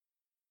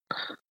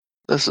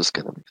This is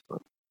gonna be fun.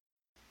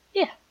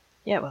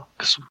 Yeah, well,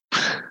 Because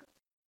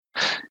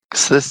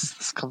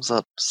this comes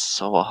up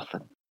so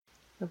often.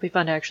 it'll be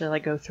fun to actually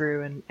go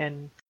through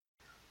and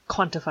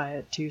quantify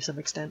it to some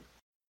extent.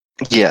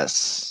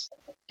 Yes.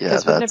 Yeah,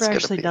 Because we've never that's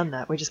actually gonna be... done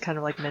that. We just kind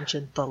of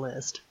mentioned the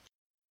list.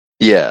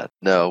 Yeah,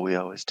 no, we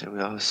always do.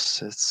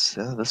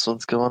 This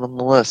one's going on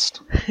the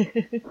list.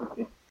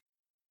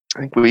 I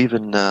think we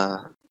even,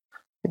 I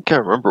think I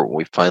remember when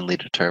we finally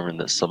determined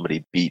that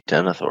somebody beat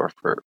Denethor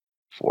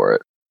for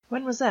it.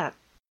 When was that?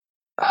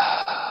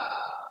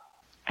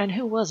 And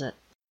who was it?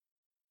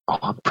 Oh,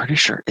 I'm pretty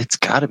sure it's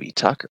gotta be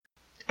Tucker.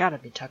 It's gotta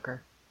be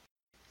Tucker.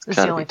 It's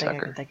the only thing I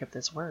can think of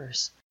that's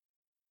worse.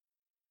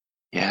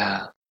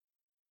 Yeah.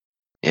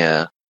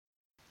 Yeah.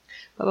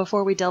 But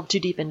before we delve too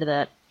deep into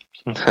that,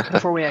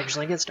 before we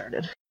actually get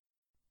started.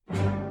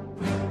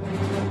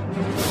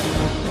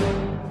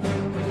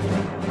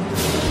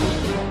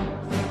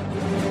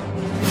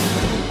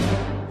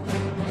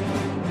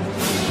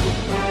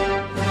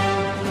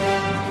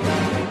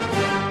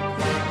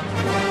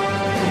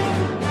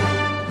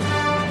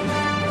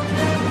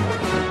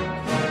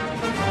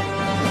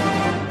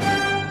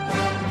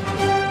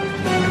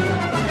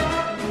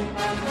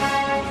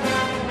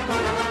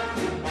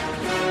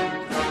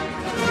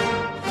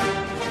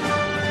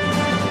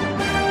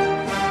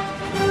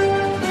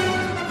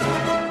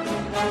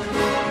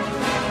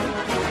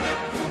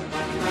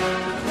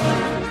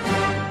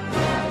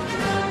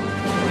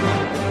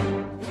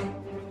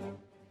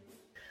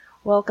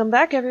 Welcome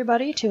back,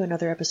 everybody, to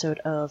another episode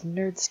of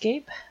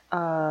Nerdscape,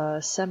 a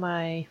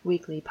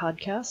semi-weekly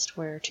podcast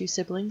where two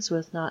siblings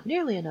with not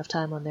nearly enough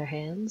time on their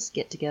hands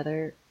get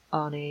together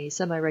on a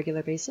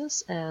semi-regular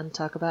basis and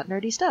talk about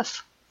nerdy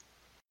stuff.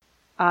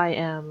 I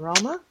am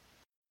Ralma.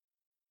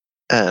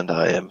 And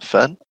I am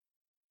Fen.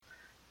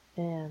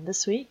 And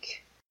this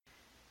week,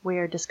 we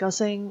are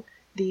discussing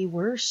the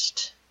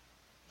worst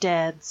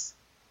dads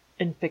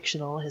in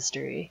fictional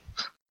history.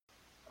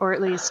 Or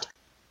at least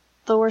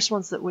the worst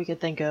ones that we could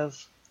think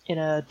of in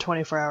a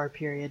 24-hour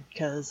period,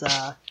 because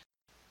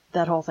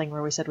that whole thing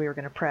where we said we were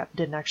going to prep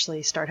didn't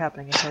actually start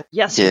happening until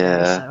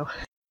yesterday. So.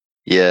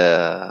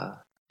 Yeah,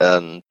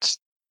 and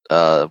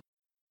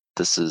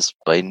this is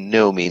by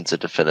no means a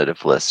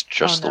definitive list,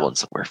 just the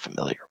ones that we're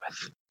familiar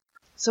with.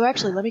 So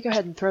actually, let me go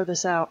ahead and throw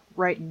this out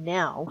right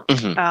now.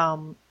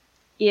 Mm-hmm.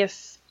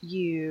 If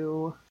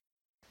you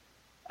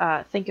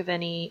think of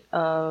any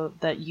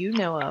that you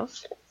know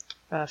of,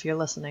 if you're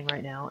listening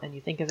right now, and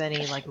you think of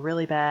any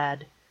really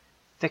bad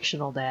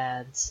fictional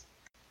dads,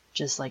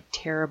 just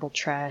terrible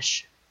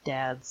trash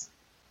dads,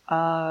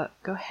 go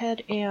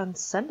ahead and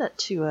send it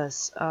to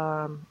us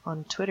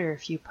on Twitter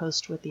if you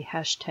post with the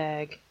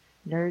hashtag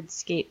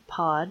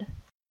NerdscapePod,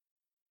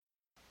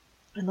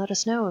 and let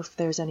us know if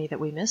there's any that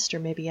we missed or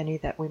maybe any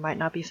that we might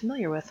not be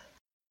familiar with.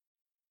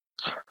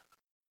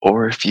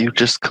 Or if you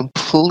just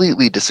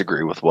completely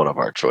disagree with one of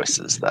our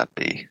choices, that'd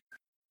be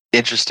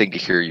interesting to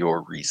hear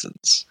your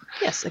reasons.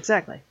 Yes,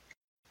 exactly.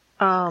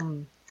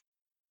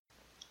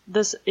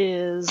 This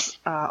is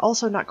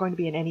also not going to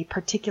be in any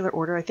particular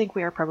order. I think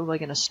we are probably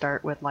going to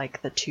start with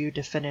the two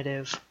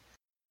definitive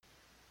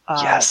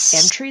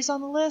entries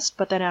on the list,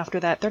 but then after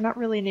that, they're not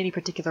really in any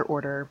particular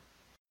order.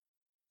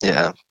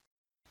 Yeah.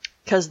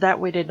 Because that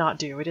we did not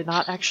do. We did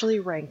not actually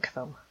rank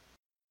them.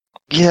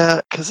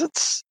 Yeah,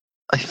 because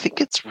I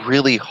think it's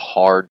really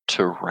hard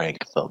to rank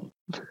them.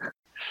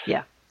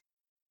 Yeah.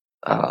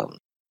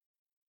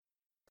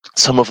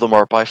 Some of them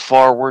are by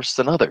far worse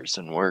than others,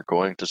 and we're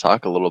going to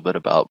talk a little bit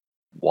about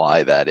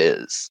why that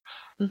is.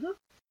 Mm-hmm.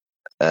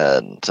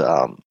 And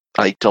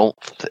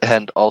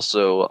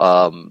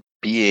also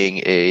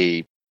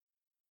being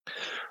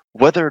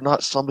whether or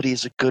not somebody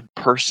is a good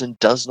person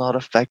does not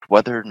affect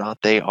whether or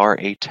not they are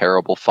a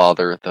terrible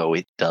father, though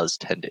it does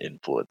tend to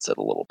influence it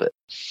a little bit.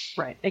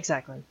 Right,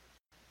 exactly.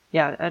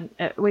 Yeah, and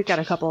we've got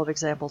a couple of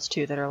examples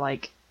too that are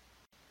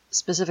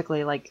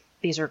specifically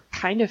these are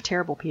kind of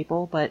terrible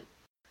people, but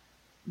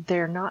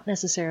they're not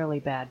necessarily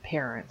bad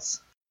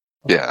parents.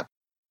 Yeah.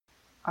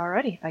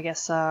 Alrighty, I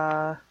guess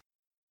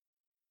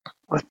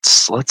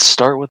let's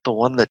start with the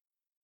one that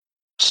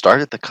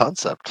started the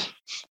concept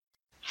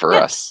for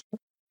us. We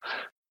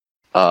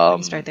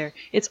can start there.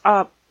 It's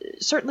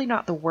certainly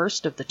not the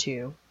worst of the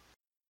two.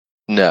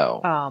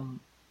 No.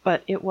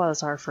 But it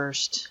was our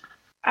first.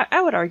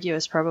 I would argue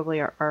it's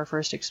probably our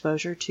first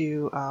exposure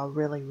to a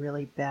really,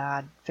 really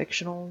bad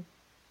fictional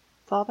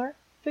father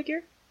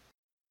figure.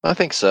 I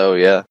think so,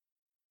 yeah.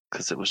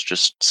 Because it was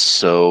just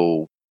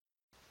so...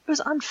 It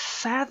was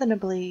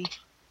unfathomably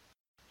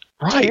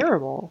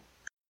terrible.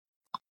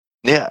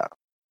 Yeah.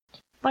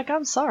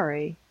 I'm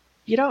sorry.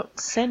 You don't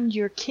send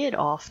your kid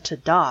off to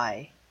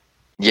die.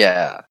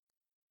 Yeah.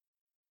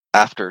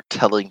 After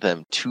telling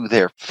them to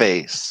their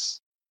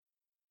face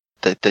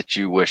that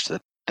you wish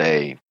that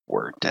they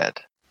were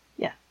dead.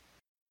 Yeah.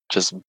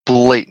 Just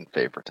blatant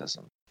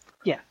favoritism.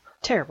 Yeah,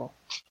 terrible.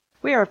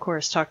 We are, of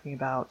course, talking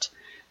about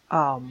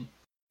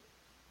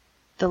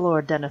the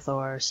Lord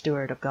Denethor,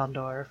 Steward of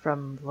Gondor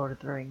from Lord of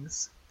the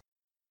Rings.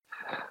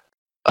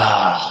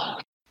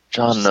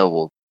 Jon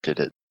Noble did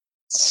it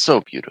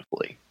so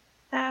beautifully.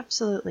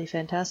 Absolutely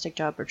fantastic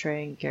job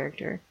portraying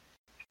character.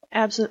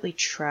 Absolutely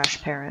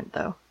trash parent,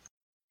 though.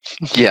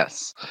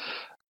 Yes.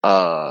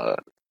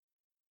 Not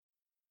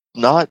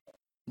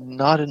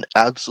an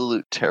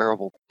absolute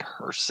terrible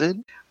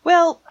person.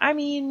 Well, I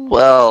mean,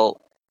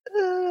 Well,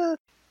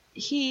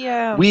 he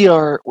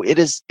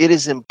it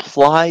is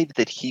implied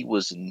that he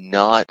was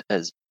not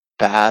as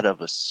bad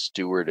of a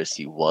steward as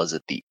he was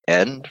at the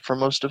end for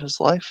most of his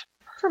life.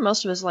 for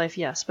most of his life,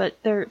 yes,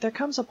 but there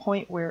comes a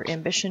point where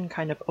ambition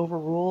kind of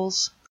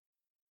overrules.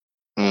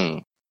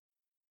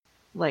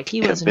 Like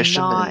he was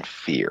Ambition not and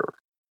fear.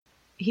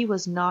 he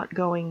was not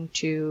going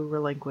to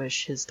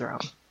relinquish his throne.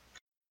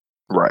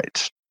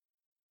 Right.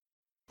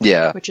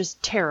 Yeah. Which is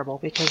terrible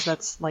because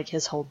that's like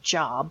his whole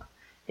job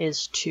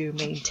is to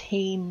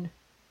maintain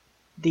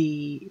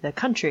the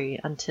country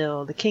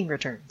until the king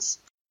returns.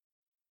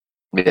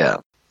 Yeah.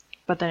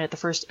 But then at the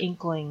first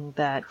inkling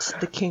that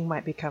the king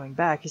might be coming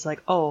back, he's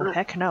like, "Oh,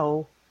 heck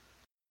no."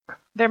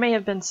 There may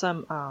have been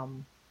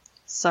some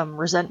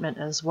resentment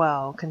as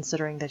well,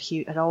 considering that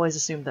he had always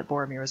assumed that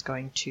Boromir was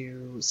going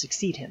to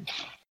succeed him.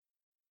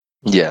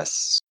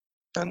 Yes.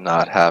 And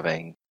not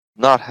having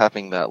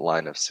that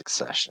line of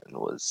succession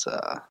was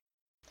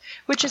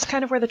Which is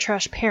kind of where the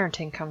trash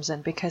parenting comes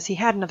in, because he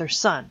had another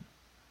son.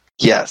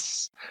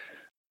 yes.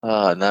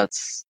 And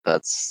that's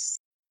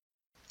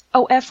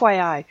Oh,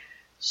 FYI,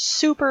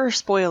 super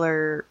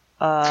spoiler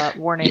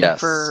warning yes.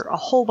 for a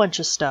whole bunch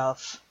of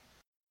stuff.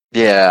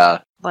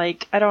 Yeah.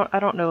 Like, I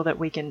don't know that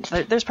we can.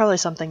 There's probably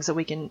some things that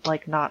we can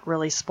like not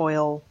really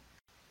spoil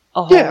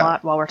a whole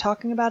lot while we're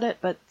talking about it,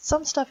 but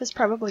some stuff is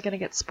probably going to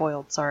get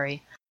spoiled.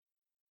 Sorry.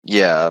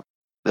 Yeah,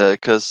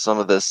 because some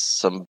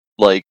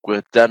like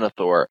with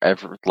Denethor,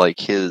 like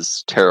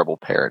his terrible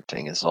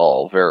parenting is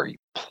all very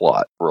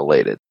plot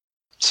related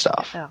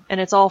stuff. Yeah, and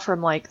it's all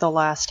from like the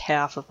last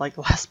half of like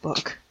the last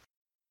book.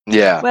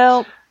 Yeah.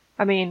 Well,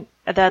 I mean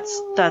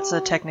that's a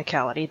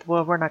technicality.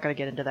 Well, we're not going to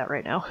get into that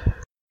right now.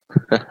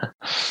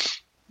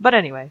 But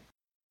anyway.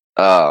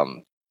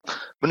 But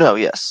no,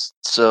 yes.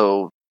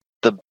 So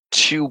the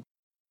two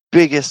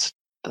biggest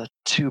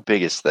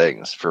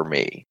things for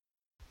me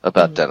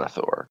about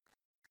Denethor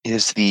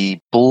is the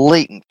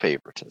blatant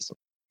favoritism.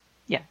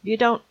 Yeah, you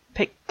don't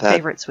pick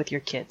favorites with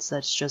your kids.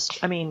 That's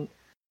just, I mean,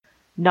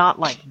 not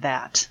like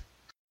that.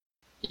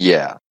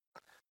 Yeah.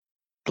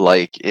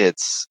 Like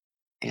it's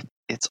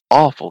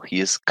awful. He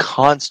is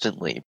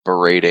constantly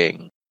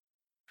berating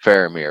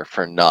Faramir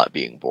for not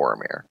being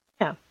Boromir.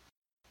 Yeah.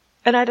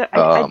 And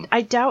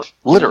I doubt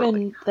literally.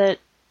 even that,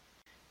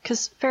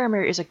 because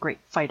Faramir is a great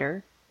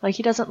fighter. Like,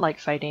 he doesn't like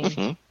fighting.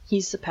 Mm-hmm.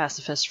 He's a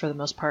pacifist for the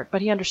most part,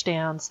 but he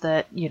understands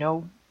that, you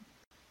know,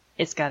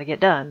 it's got to get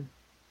done.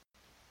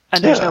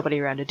 And there's nobody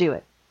around to do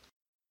it.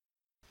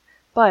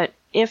 But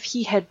if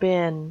he had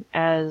been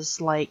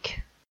as,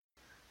 like,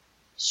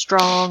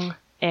 strong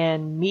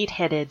and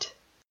meat-headed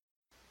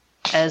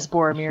as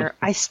Boromir,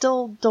 I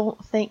still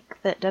don't think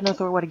that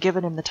Denethor would have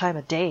given him the time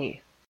of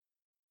day.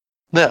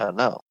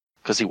 No,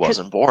 because he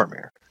wasn't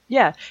Boromir.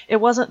 Yeah, it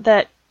wasn't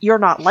that you're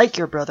not like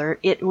your brother,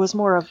 it was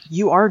more of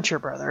you aren't your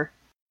brother.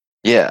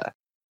 Yeah.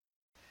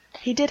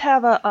 He did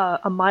have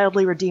a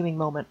mildly redeeming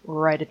moment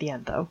right at the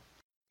end, though.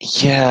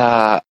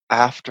 Yeah,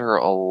 after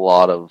a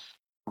lot of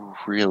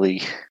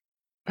really,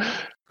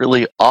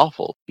 really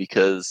awful,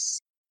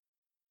 because,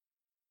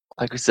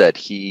 like we said,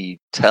 he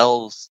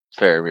tells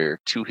Faramir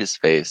to his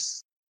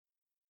face,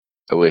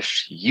 "I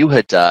wish you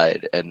had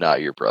died and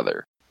not your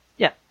brother."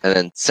 Yeah. And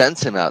then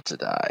sends him out to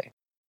die.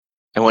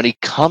 And when he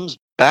comes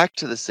back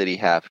to the city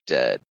half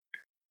dead,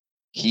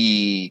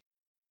 he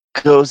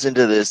goes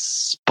into this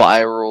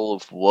spiral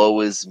of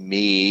woe is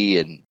me,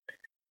 and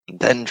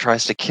then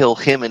tries to kill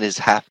him and his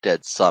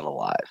half-dead son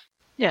alive.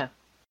 Yeah.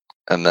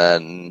 And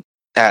then,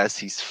 as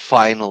he's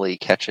finally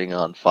catching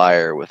on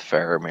fire with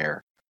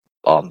Faramir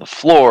on the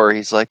floor,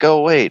 he's like,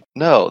 "Oh wait,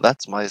 no,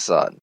 that's my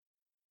son."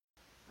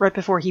 Right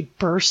before he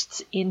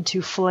bursts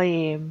into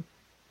flame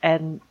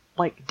and,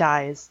 like,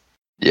 dies.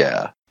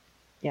 Yeah.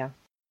 Yeah.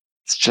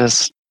 It's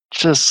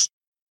just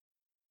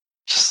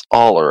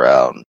all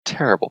around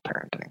terrible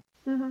parenting.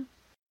 Mm-hmm.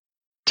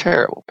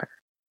 Terrible parenting.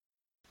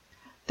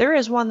 There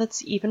is one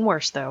that's even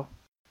worse, though,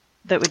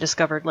 that we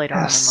discovered later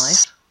on in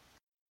life.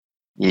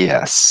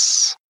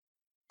 Yes.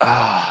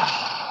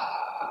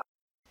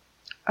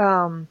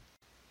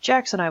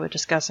 Jax and I were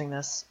discussing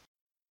this,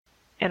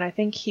 and I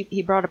think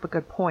he brought up a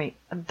good point.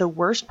 The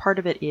worst part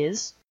of it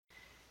is,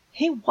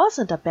 he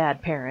wasn't a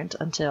bad parent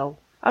until...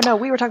 Oh no,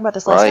 we were talking about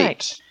this last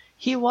night.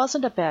 He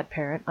wasn't a bad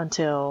parent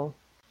until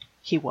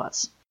he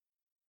was.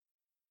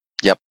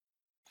 Yep.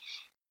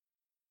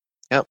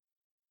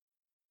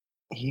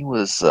 He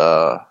was,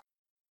 I'm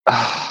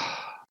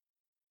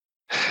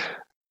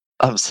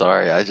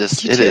sorry,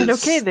 You're doing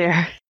okay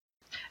there.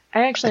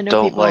 I actually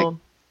know people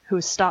who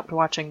stopped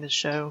watching this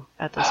show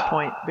at this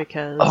point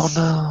because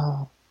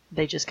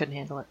they just couldn't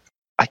handle it.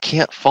 I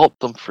can't fault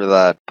them for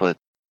that, but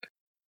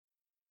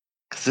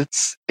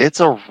because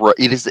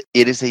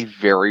it is a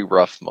very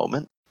rough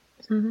moment,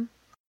 mm-hmm.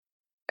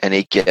 and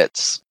it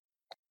gets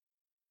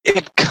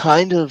it's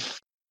kind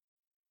of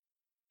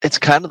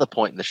the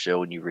point in the show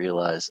when you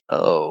realize,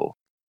 oh,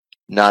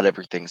 not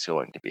everything's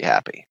going to be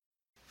happy.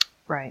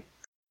 Right.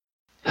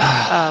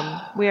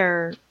 We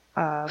are,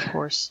 of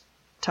course,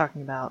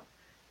 talking about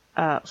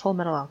Full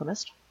Metal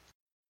Alchemist.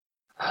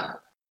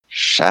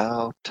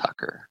 Shao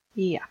Tucker.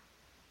 Yeah.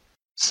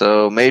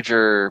 So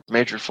major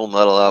Full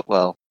Metal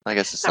well, I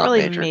guess it's Not not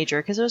really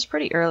major. because it was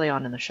pretty early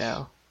on in the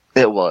show.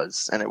 It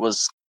was, and it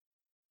was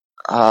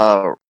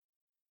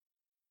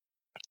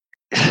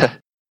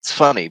it's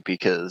funny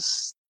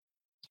because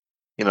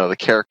the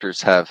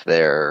characters have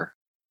their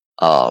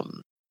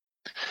um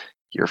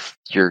your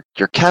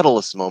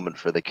catalyst moment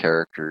for the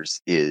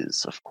characters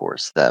is, of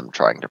course, them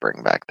trying to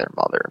bring back their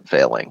mother and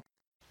failing.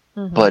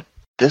 Mm-hmm. But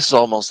this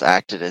almost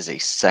acted as a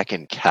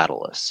second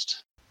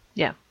catalyst.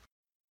 Yeah.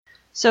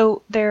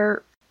 So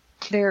they're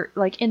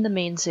like in the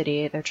main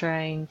city. They're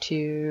trying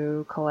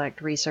to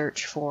collect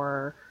research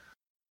for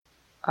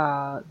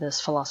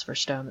this Philosopher's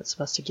Stone that's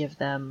supposed to give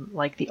them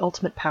like the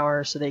ultimate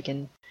power, so they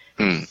can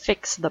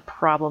fix the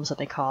problems that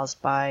they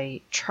caused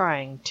by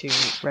trying to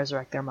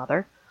resurrect their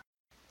mother.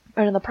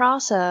 And in the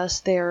process,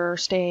 they're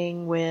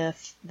staying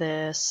with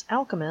this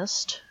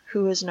alchemist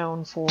who is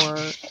known for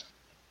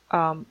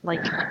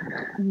like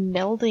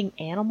melding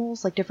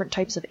animals, like different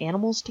types of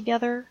animals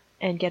together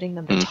and getting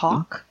them to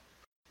talk,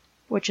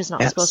 which is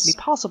not supposed to be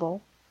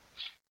possible.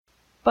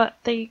 But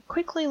they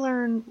quickly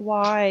learn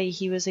why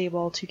he was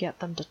able to get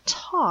them to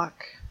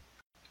talk,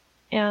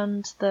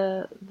 and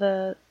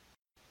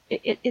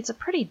it's a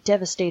pretty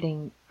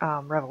devastating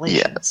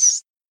revelation.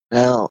 Yes.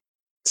 Now,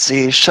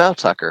 see, Shao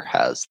Tucker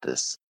has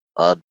this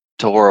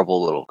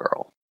adorable little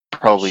girl.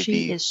 Probably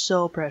She is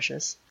so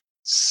precious.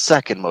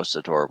 second most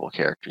adorable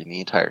character in the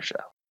entire show.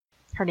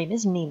 Her name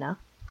is Nina.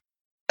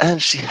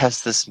 And she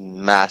has this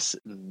massive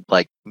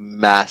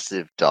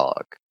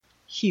dog.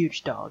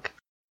 Huge dog.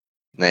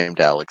 Named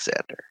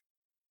Alexander.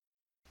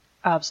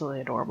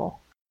 Absolutely adorable.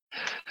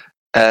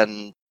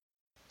 And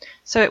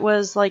so it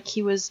was like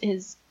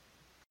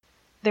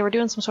they were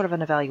doing some sort of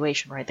an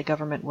evaluation, right? The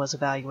government was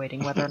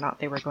evaluating whether or not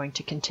they were going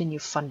to continue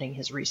funding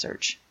his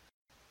research.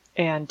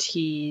 And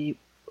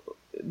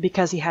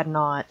because he had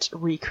not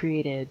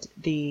recreated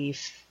the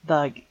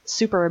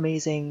super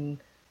amazing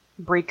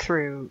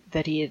breakthrough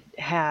that he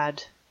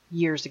had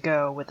years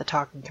ago with the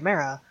talking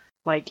chimera,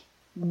 like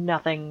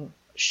nothing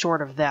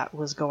short of that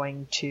was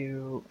going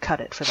to cut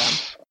it for them.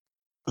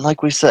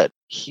 Like we said,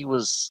 he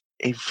was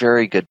a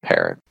very good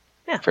parent.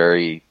 Yeah.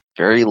 Very,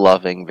 very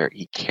loving.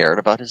 He cared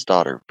about his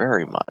daughter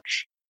very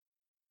much.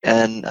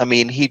 And, I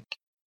mean, he,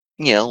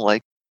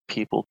 like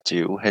people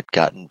do, had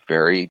gotten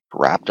very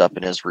wrapped up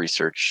in his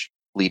research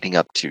leading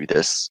up to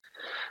this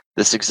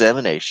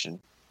examination.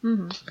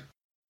 Mm-hmm.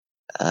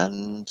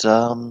 And,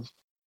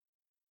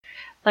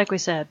 like we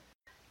said,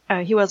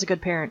 he was a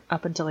good parent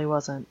up until he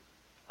wasn't.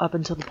 Up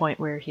until the point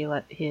where he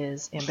let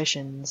his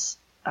ambitions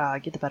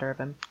get the better of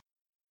him.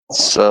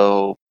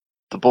 So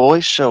the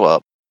boys show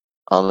up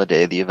on the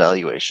day of the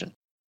evaluation,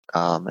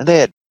 and they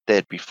had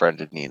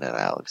befriended Nina and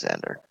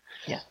Alexander.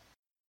 Yeah.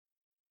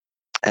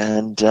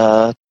 And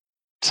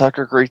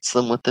Tucker greets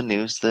them with the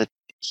news that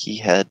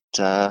he'd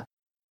done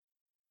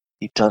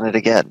it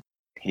again.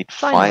 He'd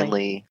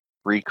finally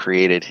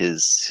recreated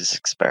his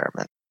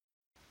experiment.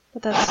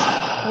 But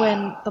that's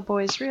when the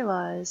boys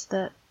realize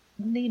that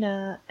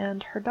Nina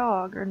and her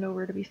dog are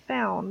nowhere to be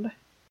found,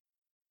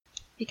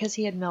 because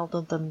he had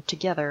melded them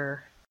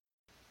together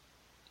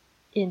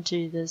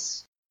into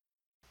this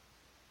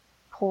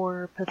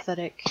poor,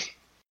 pathetic,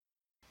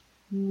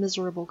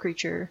 miserable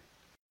creature.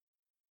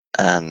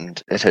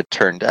 And it had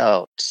turned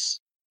out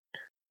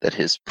that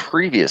his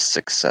previous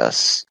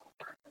success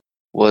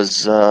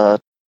was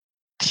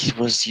he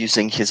was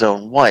using his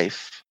own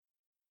wife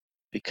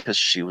because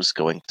she was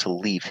going to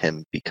leave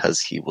him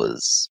because he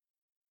was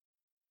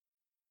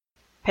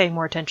paying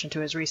more attention to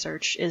his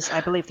research is, I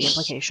believe, the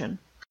implication.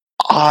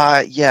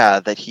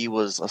 Yeah, that he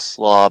was a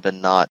slob and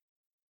not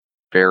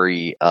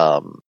very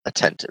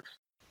attentive.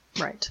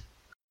 Right.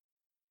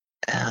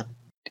 And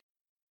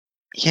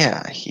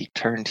yeah, he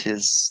turned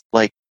his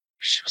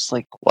she was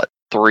what,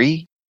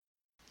 3?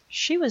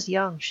 She was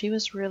young. She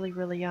was really,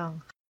 really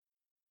young.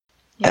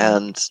 Yeah.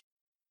 And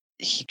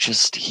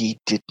he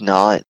did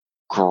not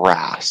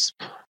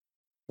grasp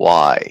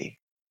why.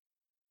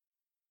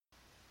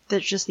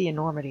 That's just the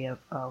enormity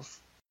of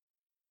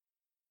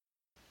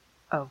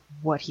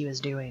what he was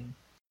doing.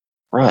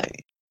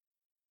 Right.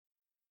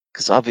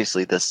 Because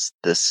obviously this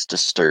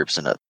disturbs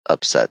and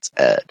upsets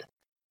Ed.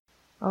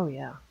 Oh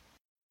yeah.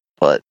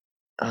 But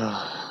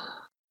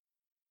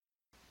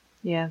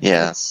yeah.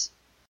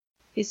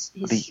 He's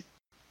the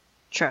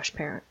trash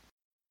parent.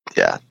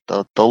 Yeah,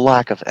 the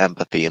lack of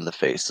empathy in the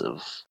face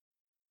of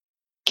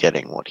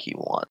getting what he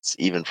wants,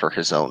 even for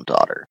his own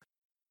daughter.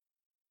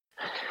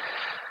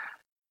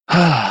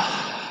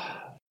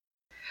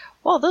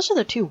 Well, those are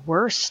the 2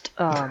 worst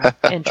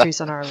entries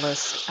on our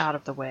list out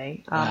of the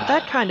way.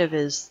 That kind of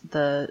is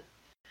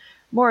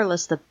more or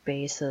less the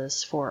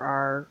basis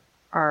for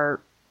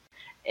our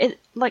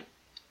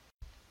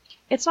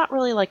it's not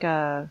really like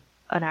a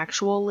an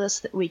actual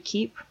list that we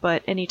keep,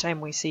 but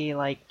anytime we see,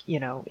 like,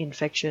 in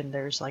fiction,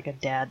 there's like a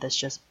dad that's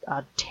just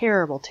a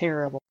terrible,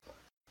 terrible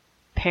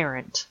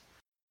parent,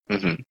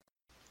 Mm-hmm.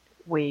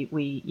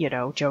 we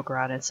joke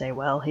around and say,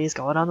 well, he's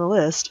going on the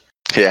list.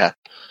 Yeah.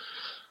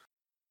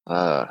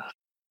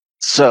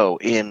 So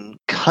in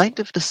kind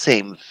of the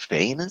same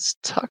vein as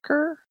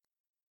Tucker,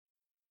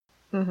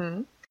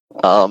 Mm-hmm.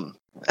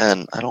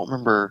 and I don't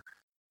remember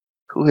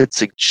who had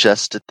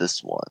suggested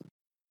this one.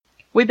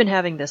 We've been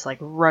having this like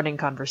running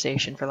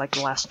conversation for like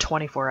the last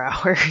 24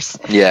 hours.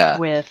 Yeah.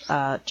 With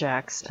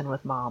Jax and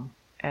with Mom,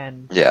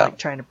 and like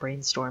trying to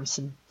brainstorm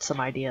some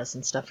ideas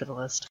and stuff for the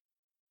list.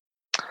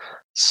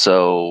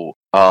 So,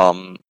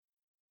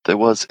 there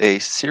was a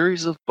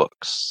series of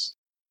books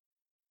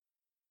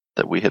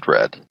that we had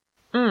read.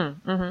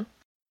 Mm-hmm.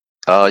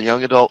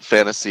 Young adult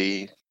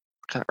fantasy,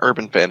 kind of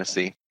urban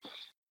fantasy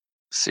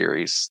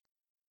series.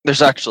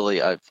 There's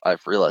actually,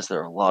 I've realized there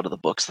are a lot of the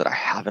books that I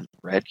haven't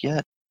read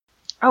yet.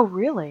 Oh,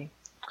 really?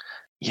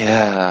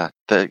 Yeah,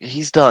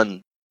 he's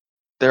done.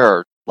 There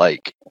are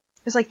like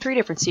there's like 3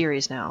 different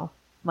series now.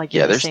 Like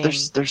yeah,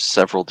 there's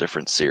several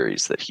different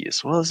series that he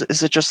is. Well,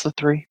 is it just the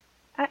 3?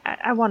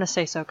 I want to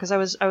say so because I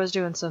was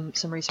doing some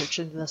research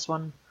into this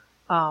one.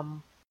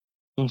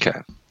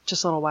 Okay.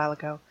 Just a little while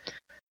ago.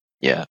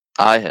 Yeah,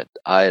 I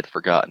had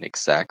forgotten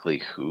exactly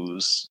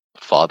whose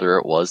father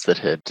it was that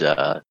had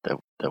that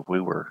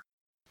we were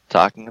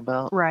talking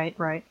about. Right.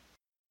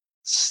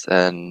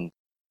 And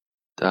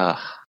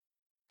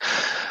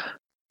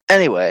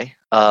anyway,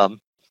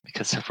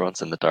 because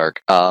everyone's in the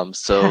dark.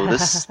 So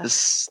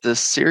this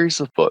series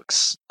of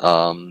books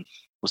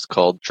was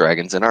called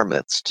Dragons in Our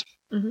Midst.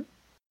 Mm-hmm.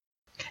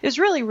 It was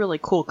really, really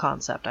cool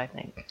concept, I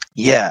think.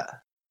 Yeah.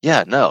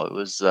 No, it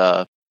was.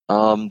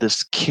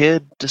 This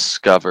kid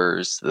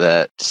discovers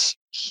that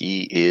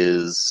he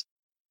is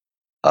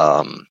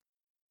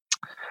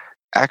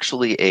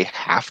actually a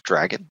half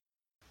dragon.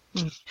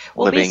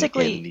 Well,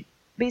 basically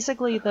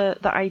the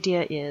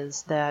idea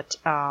is that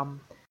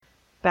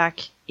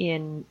back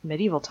in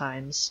medieval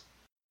times,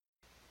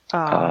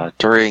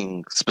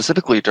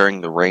 specifically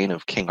during the reign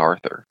of King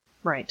Arthur.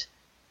 Right.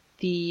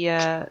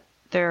 There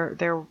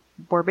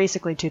were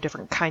basically 2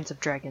 different kinds of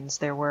dragons.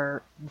 There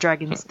were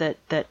dragons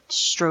that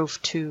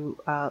strove to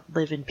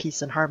live in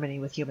peace and harmony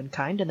with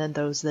humankind, and then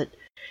those that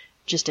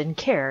just didn't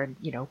care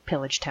and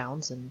pillage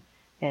towns and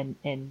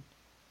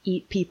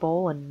eat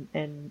people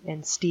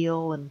and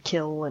steal and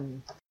kill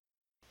and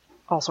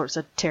all sorts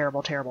of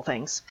terrible, terrible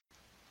things.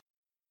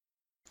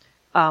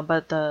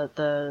 But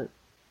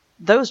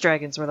those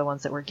dragons were the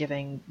ones that were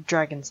giving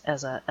dragons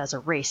as a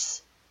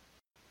race,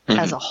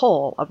 as a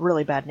whole, a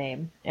really bad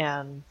name,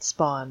 and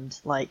spawned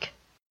like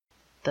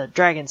the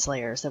dragon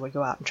slayers that would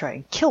go out and try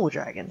and kill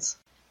dragons,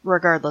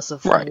 regardless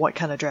of what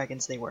kind of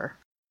dragons they were.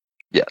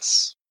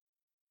 Yes.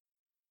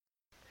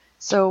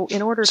 So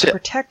in order to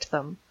protect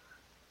them,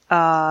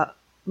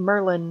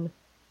 Merlin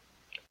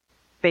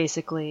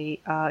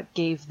basically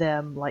gave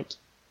them like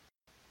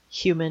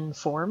human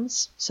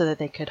forms so that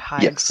they could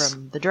hide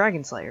from the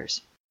dragon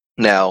slayers.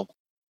 Now,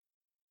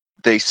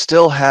 they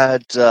still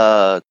had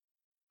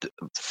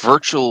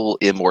virtual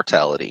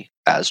immortality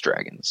as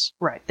dragons.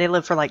 Right. They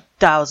lived for like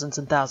thousands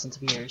and thousands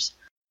of years.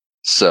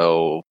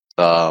 So,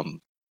 the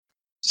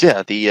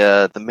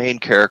main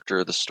character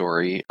of the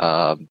story,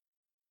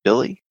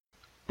 Billy.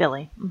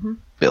 Mm-hmm.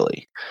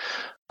 Billy,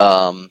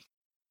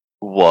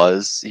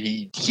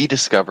 he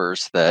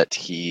discovers that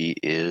he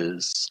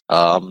is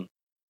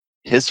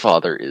his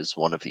father is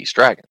one of these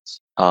dragons,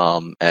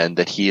 and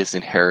that he has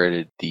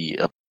inherited the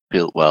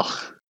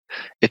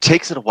it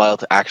takes it a while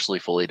to actually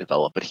fully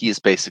develop, but he has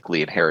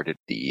basically inherited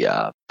the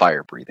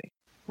fire breathing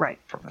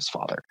from his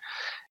father.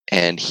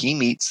 And he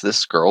meets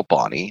this girl,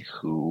 Bonnie,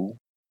 who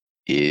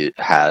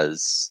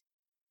has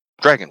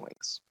dragon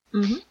wings.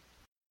 Mm-hmm.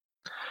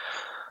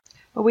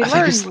 But we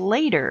learned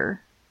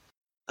later...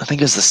 I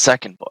think it's the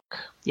second book.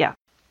 Yeah.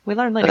 We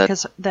learned later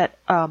because that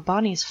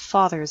Bonnie's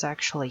father is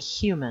actually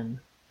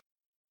human.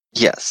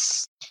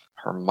 Yes.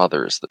 Her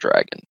mother is the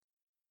dragon.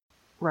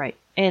 Right.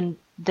 And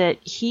that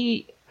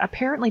he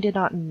apparently did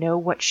not know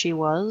what she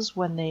was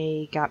when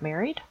they got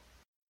married,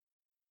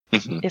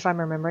 if I'm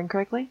remembering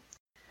correctly.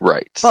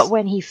 Right. But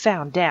when he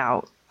found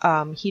out,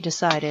 he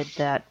decided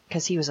that,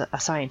 because he was a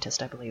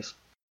scientist, I believe.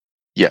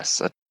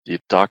 Yes, a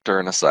doctor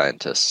and a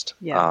scientist.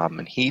 Yeah.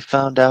 And he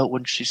found out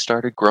when she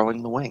started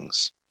growing the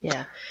wings.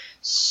 Yeah.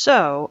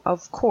 So,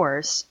 of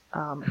course,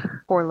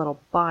 poor little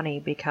Bonnie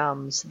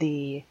becomes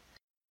the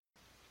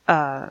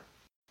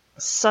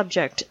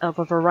subject of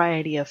a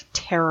variety of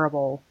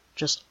terrible,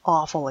 just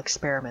awful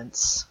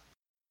experiments.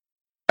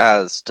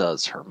 As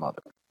does her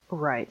mother.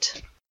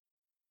 Right.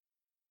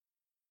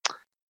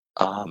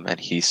 And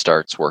he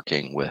starts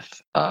working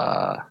with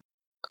a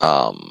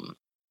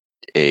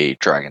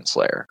dragon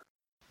slayer.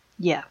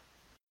 Yeah.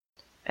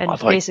 And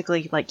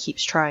basically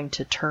keeps trying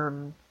to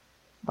turn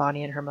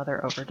Bonnie and her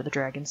mother over to the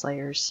dragon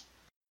slayers.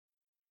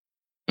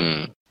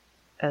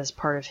 As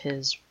part of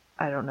his,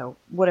 I don't know,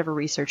 whatever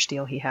research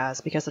deal he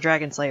has, because the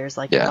dragon slayers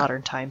in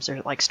modern times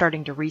are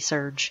starting to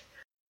resurge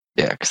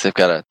Yeah, because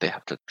they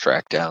have to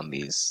track down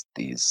these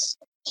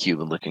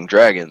human-looking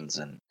dragons,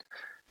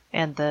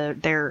 and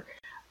their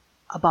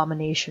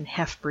abomination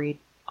half-breed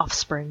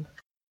offspring.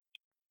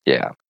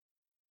 yeah,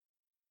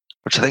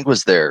 which I think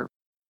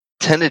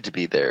tended to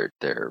be their.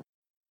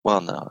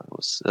 Well, no, it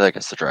was. I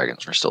guess the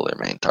dragons were still their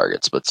main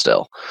targets, but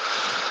still.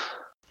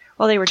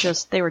 Well, they were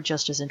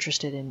just as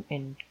interested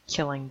in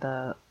killing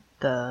the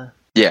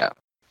Yeah.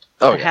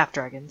 Oh, yeah. half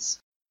dragons.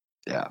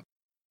 Yeah,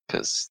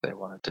 because they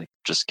wanted to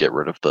just get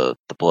rid of the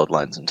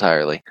bloodlines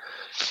entirely.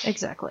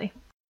 Exactly.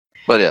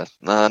 But yeah,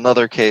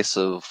 another case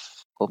of,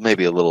 well,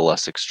 maybe a little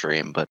less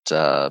extreme, but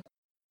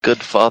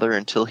good father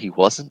until he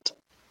wasn't.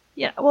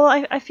 Yeah, well,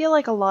 I feel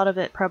like a lot of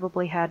it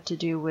probably had to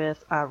do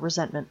with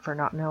resentment for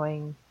not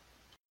knowing.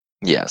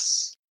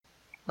 Yes.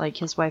 Like,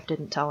 his wife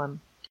didn't tell him.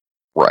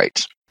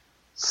 Right.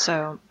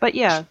 So, but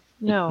yeah,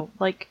 no,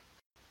 like,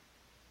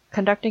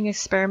 conducting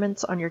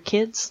experiments on your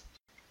kids,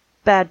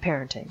 bad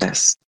parenting.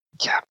 Yes.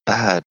 Yeah,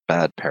 bad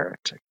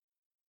parenting.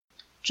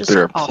 Just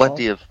There are awful.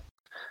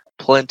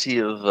 plenty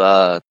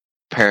of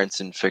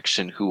parents in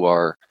fiction who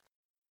are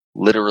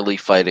literally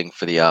fighting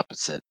for the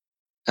opposite,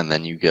 and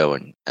then you go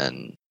and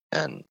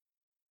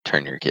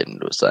turn your kid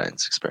into a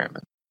science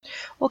experiment.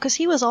 Well, because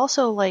he was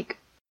also, like,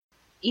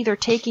 either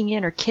taking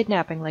in or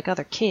kidnapping, like,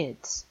 other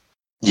kids.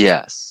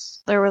 Yes.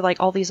 There were, like,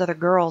 all these other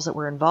girls that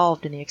were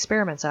involved in the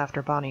experiments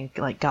after Bonnie,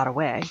 like, got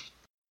away.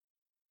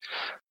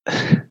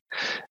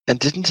 And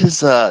didn't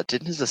his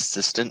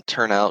assistant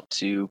turn out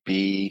to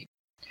be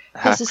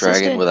half His dragon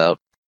assistant, without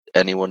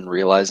anyone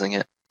realizing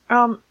it?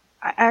 I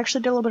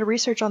actually did a little bit of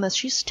research on this.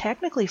 She's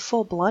technically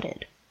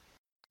full-blooded.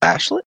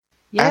 Ashley?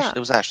 Yeah, It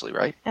was Ashley,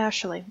 right?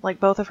 Ashley. Like,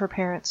 both of her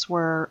parents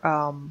were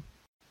Oh,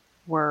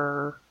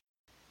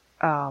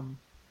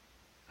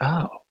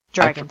 I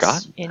dragons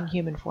forgot. in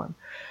human form.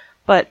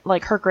 But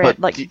like But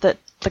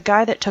the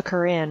guy that took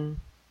her in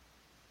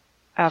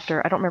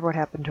after, I don't remember what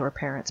happened to her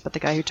parents, but the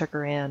guy who took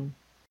her in,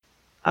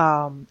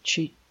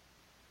 she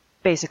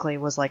basically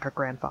was like her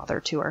grandfather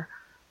to her.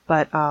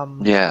 But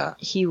yeah.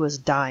 he was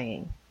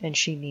dying and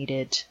she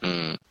needed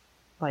Mm,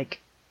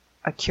 like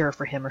a cure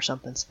for him or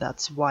something, so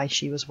that's why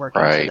she was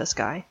working for right. this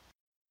guy.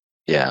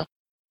 Yeah.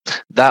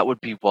 That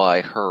would be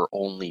why her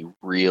only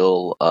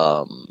real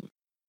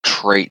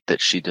trait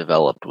that she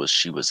developed was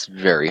she was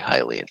very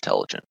highly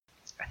intelligent.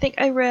 I think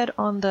I read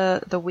on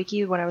the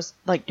wiki when I was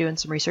like doing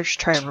some research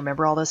to try and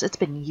remember all this. It's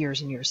been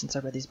years and years since I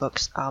read these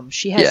books.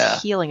 She has Yeah.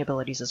 healing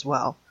abilities as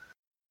well.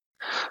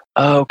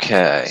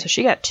 Okay. So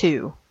she got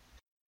 2.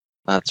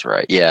 That's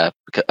right. Yeah.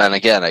 And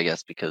again, I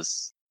guess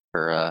because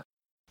her.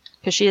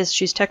 Because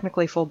she's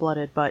technically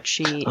full-blooded, but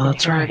she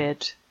That's right.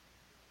 inherited.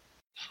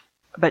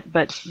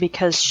 But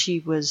because she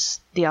was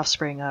the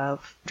offspring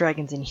of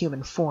dragons in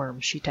human form,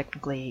 she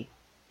technically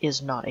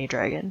is not a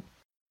dragon.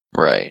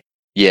 Right.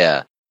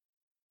 Yeah.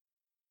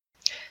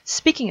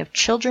 Speaking of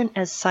children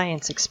as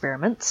science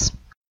experiments,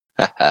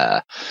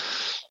 All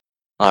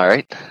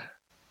right.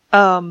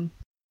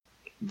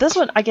 this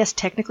one I guess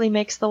technically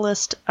makes the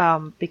list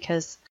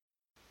because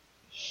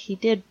he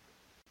did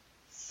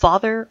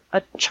father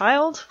a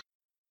child.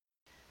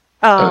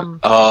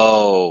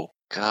 Oh,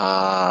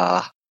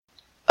 God.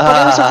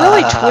 But it was a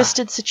really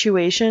twisted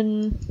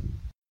situation.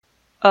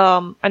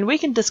 And we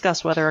can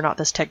discuss whether or not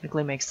this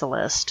technically makes the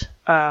list.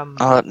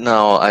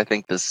 No, I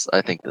think this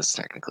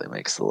technically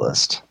makes the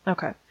list.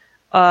 Okay.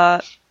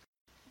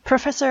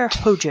 Professor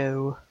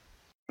Hojo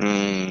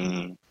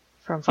Mm,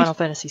 from Final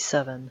Fantasy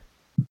VII.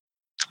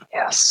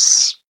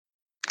 yes.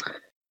 The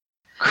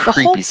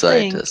Creepy whole thing,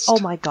 scientist. oh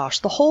my gosh,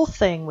 the whole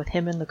thing with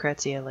him and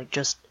Lucrezia, like,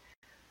 just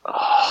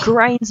Oh,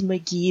 grinds my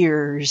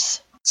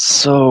gears.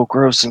 so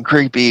gross and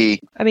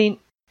creepy. I mean,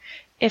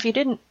 if you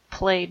didn't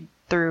play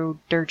through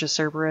Dirge of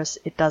Cerberus,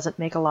 it doesn't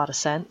make a lot of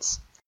sense.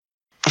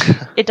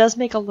 It does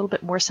make a little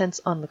bit more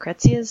sense on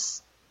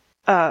Lucrezia's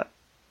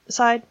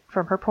side,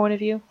 from her point of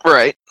view.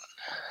 Right.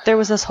 There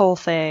was this whole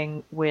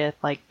thing with,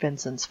 like,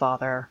 Vincent's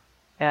father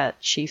that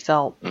she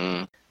felt,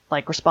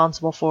 like,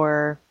 responsible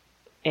for,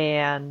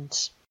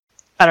 and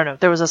I don't know,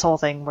 there was this whole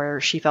thing where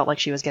she felt like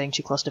she was getting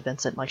too close to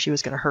Vincent, like she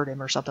was going to hurt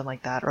him or something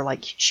like that, or like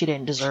she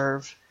didn't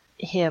deserve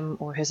him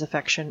or his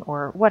affection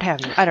or what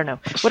have you. I don't know.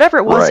 Whatever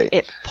it was, Right.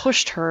 It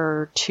pushed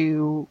her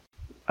to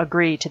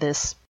agree to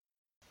this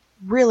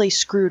really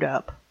screwed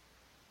up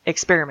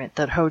experiment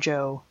that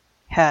Hojo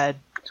had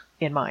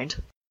in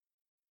mind.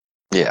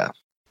 Yeah.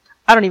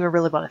 I don't even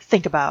really want to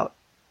think about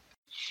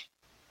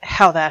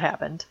how that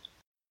happened,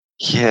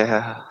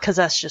 Yeah. because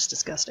that's just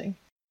disgusting.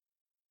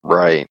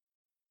 Right.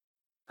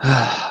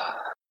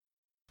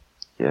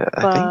 Yeah,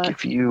 I think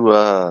if you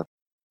are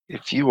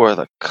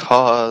the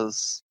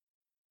cause,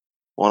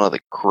 one of the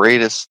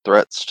greatest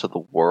threats to the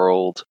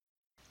world,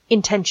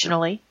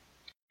 Intentionally.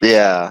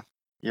 yeah,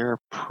 you're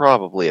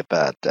probably a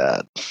bad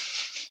dad.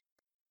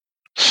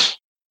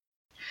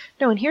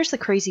 No, and here's the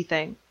crazy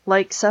thing.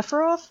 Like,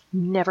 Sephiroth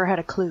never had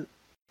a clue.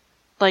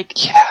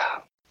 Like,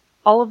 Yeah.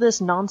 all of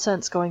this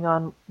nonsense going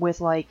on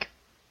with, like,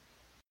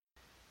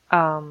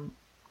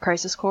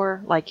 Crisis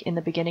Core, like, in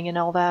the beginning and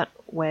all that,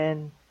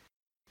 when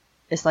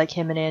It's like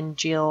him and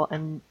Angel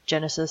and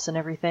Genesis and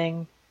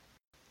everything.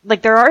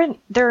 Like there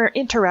are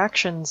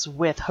interactions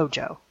with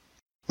Hojo,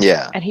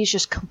 Yeah. and he's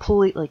just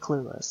completely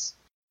clueless.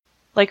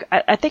 Like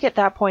I think at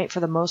that point, for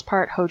the most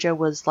part, Hojo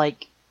was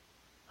like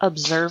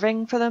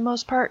observing for the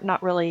most part,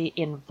 not really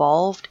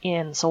involved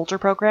in Soldier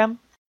Program.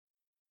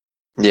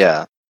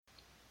 Yeah.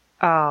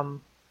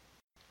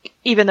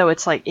 Even though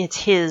it's like it's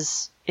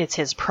his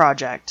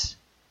project.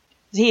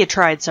 He had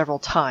tried several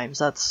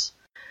times.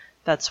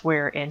 That's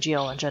where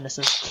Angel and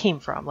Genesis came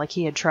from. Like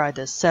he had tried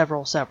this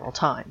several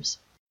times.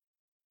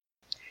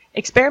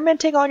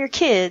 Experimenting on your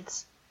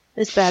kids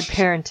is bad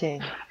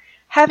parenting.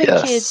 Having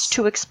kids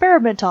to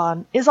experiment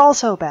on is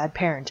also bad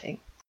parenting.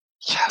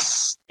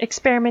 Yes.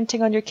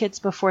 Experimenting on your kids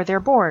before they're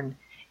born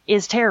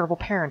is terrible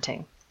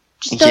parenting.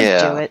 Just don't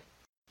do it.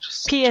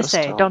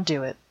 PSA, don't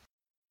do it.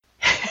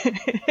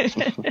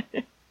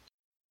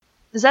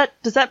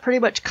 Does that pretty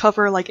much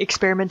cover like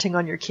experimenting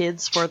on your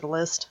kids for the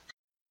list?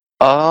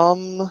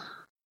 I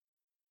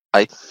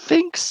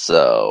think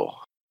so.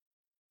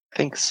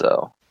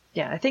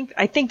 Yeah, I think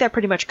that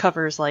pretty much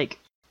covers like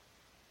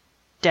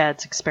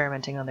dads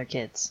experimenting on their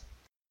kids.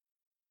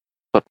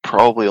 But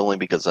probably only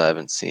because I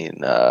haven't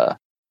seen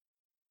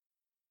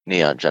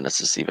Neon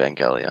Genesis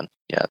Evangelion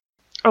yet.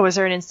 Oh, is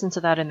there an instance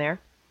of that in there?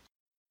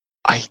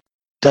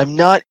 I'm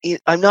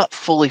not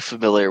fully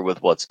familiar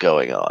with what's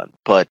going on,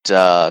 but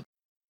I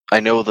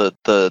know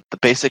the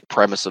basic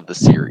premise of the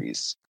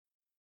series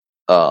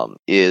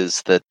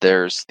is that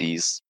there's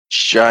these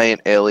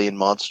giant alien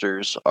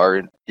monsters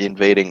are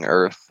invading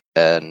Earth,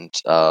 and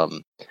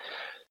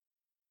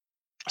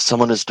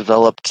someone has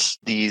developed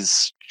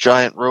these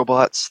giant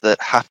robots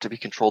that have to be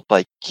controlled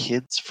by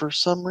kids for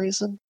some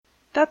reason.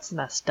 That's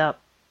messed up.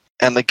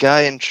 And the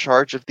guy in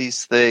charge of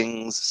these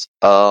things,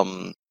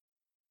 one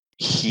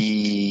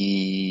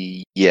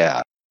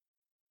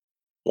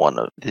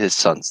of his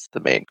son's the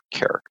main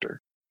character.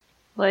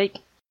 Like,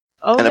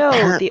 oh and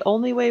no, the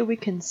only way we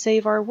can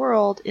save our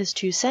world is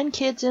to send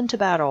kids into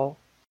battle.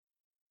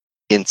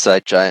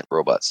 Inside giant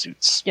robot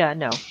suits. Yeah,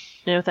 no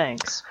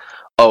thanks.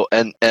 Oh,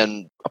 and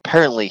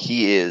apparently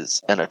he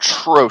is an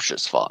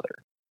atrocious father.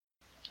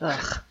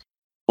 Ugh.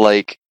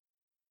 Like,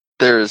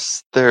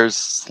 there's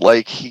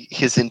like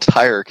his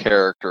entire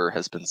character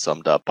has been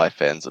summed up by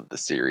fans of the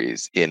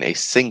series in a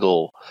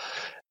single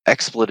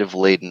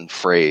expletive-laden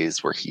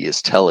phrase where he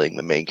is telling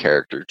the main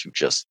character to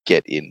just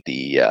get in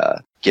the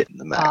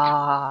Mac.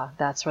 Ah,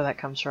 that's where that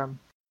comes from.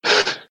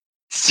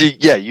 See,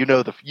 yeah, you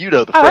know the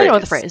phrase. I know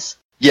the phrase.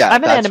 Yeah,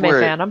 I'm an anime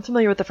fan. I'm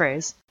familiar with the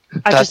phrase.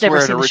 I've just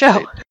never seen the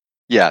show.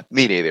 Yeah,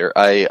 me neither.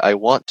 I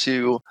want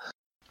to.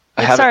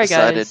 I haven't sorry,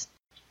 decided. Guys.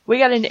 We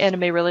got into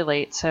anime really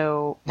late,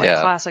 so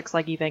classics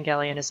like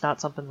Evangelion is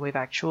not something we've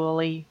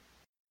actually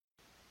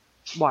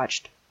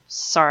watched.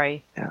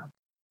 Sorry. Yeah.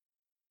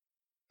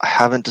 I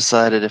haven't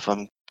decided if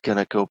I'm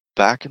gonna go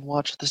back and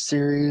watch the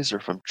series or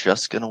if I'm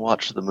just gonna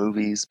watch the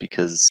movies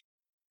because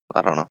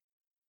I don't know.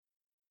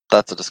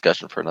 That's a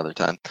discussion for another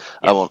time.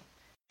 Yeah. I won't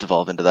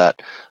devolve into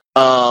that.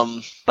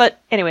 But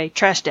anyway,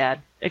 Trash Dad,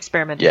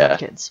 experimenting on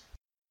kids.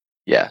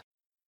 Yeah.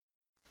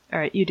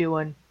 Alright, you do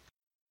one.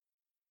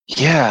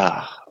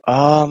 Yeah.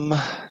 Do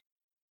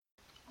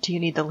you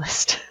need the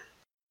list?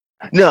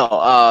 No,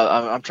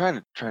 I'm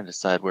trying to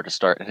decide where to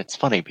start, and it's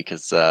funny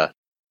because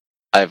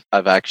I've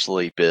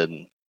actually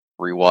been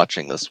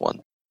rewatching this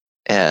one,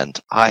 and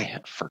I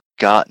had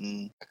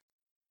forgotten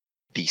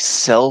the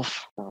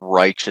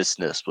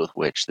self-righteousness with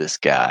which this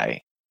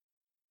guy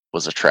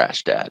was a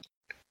trash dad.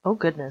 Oh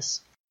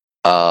goodness.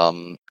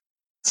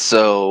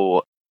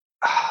 So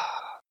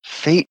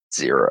Fate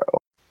Zero.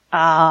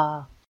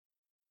 Ah.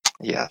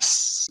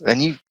 Yes.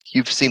 And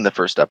you've seen the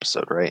first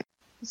episode, right?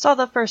 I saw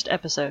the first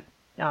episode.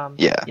 Yeah.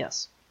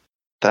 Yes.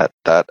 That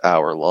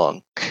hour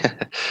long.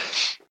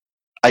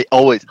 I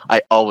always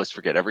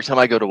forget. Every time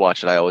I go to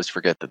watch it, I always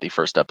forget that the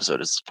first episode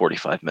is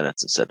 45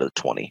 minutes instead of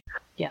 20.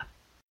 Yeah.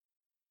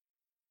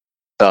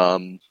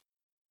 So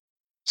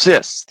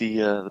yes,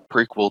 the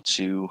prequel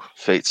to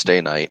Fate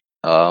Stay Night.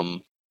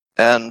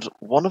 And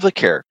one of the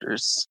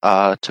characters,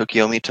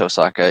 Tokiomi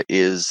Tosaka,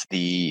 is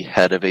the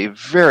head of a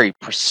very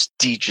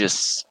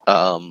prestigious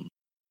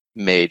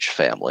mage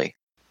family.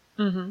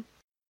 Mm-hmm.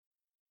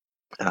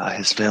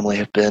 His family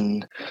have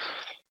been,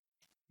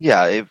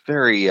 a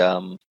very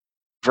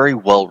very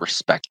well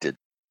respected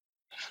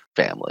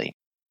family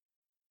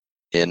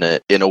in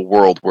a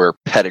world where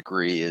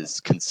pedigree is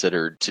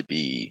considered to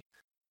be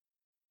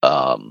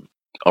a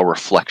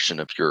reflection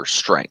of your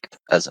strength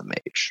as a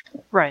mage.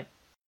 Right.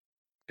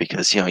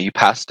 Because you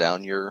pass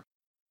down your.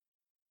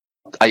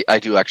 I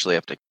do actually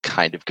have to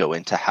kind of go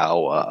into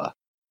how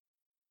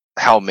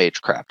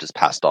magecraft is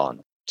passed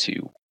on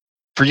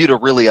for you to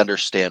really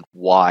understand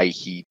why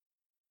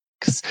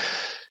because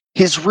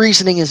his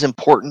reasoning is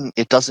important.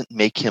 It doesn't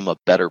make him a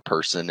better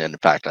person, and in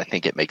fact, I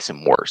think it makes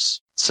him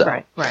worse. So,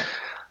 right.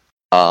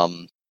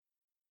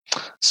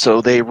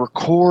 So they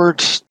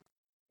record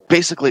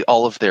basically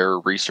all of their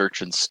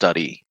research and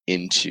study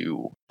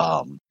into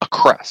a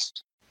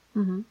crest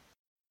that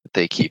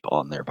they keep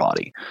on their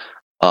body.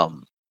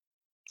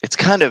 it's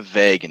kind of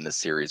vague in the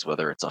series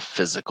whether it's a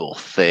physical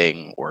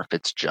thing or if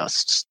it's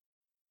just.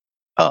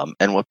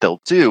 And what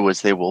they'll do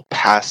is they will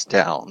pass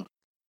down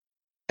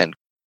and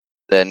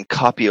then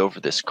copy over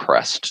this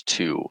crest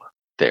to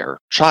their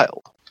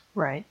child.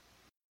 Right.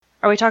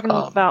 Are we talking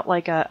about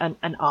like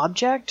an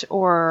object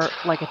or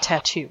like a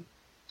tattoo?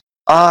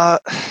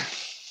 Again,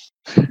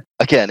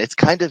 it's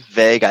kind of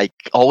vague. I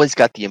always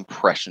got the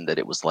impression that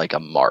it was like a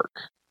mark.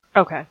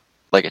 Okay.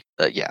 Like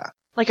yeah.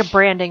 Like a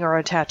branding or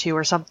a tattoo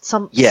or some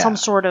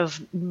sort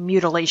of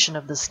mutilation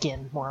of the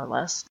skin, more or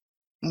less.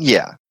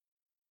 Yeah.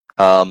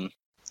 I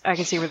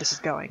can see where this is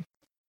going.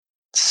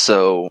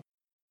 So,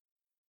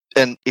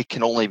 and it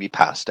can only be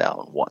passed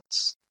down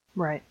once.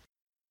 Right.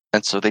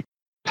 And so they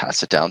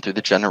pass it down through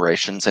the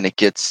generations, and it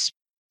gets,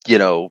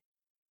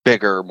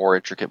 bigger, more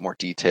intricate, more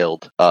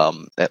detailed,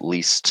 at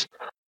least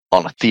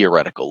on a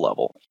theoretical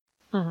level.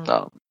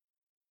 Mm-hmm.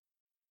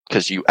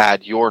 Because you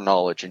add your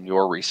knowledge and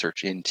your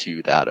research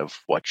into that of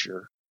what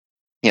you're,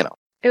 it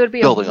would be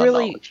building a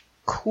really on knowledge.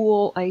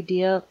 Cool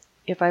idea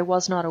if I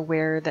was not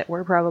aware that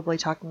we're probably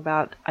talking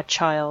about a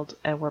child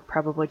and we're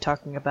probably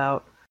talking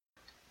about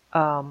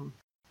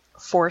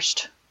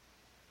forced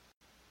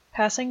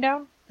passing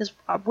down is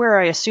where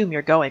I assume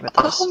you're going with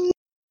this.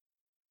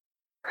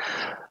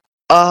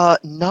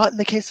 Not in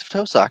the case of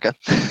Tosaka.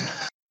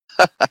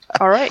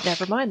 All right,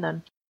 never mind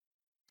then.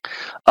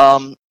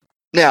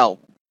 Now,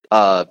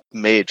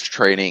 mage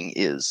training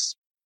is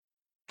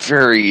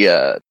very,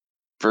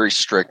 very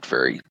strict,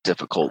 very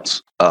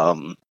difficult.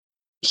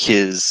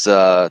 His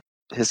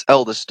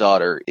eldest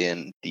daughter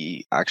in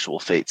the actual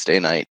Fate Stay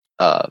Night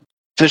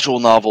visual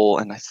novel,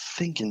 and I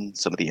think in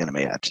some of the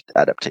anime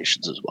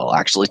adaptations as well,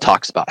 actually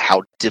talks about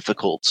how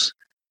difficult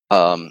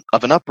of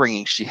an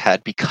upbringing she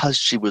had because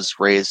she was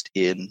raised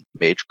in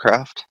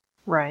magecraft.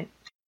 Right.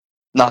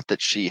 Not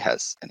that she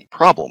has any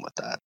problem with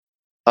that.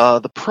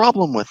 The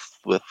problem with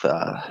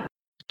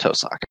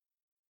Tosaka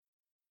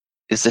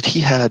is that he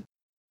had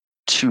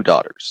 2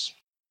 daughters.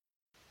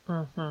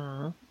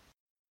 Mm-hmm.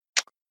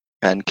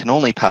 And can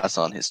only pass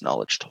on his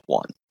knowledge to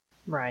one.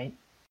 Right.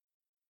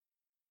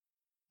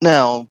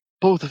 Now,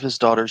 both of his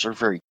daughters are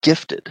very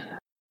gifted.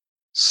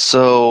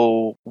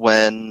 So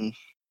when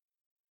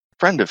a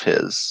friend of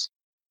his,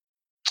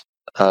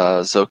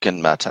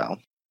 Zoken Matau,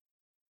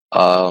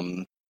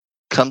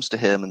 comes to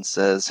him and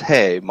says,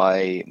 "Hey,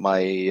 my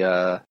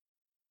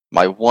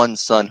one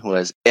son who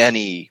has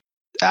any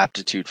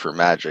aptitude for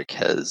magic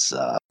has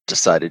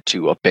decided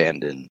to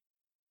abandon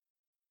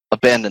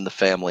the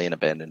family and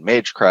abandon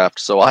magecraft,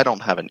 so I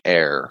don't have an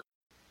heir.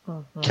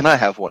 Mm-hmm. Can I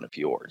have one of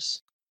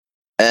yours?"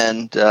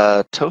 And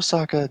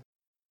Tosaka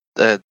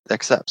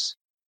accepts.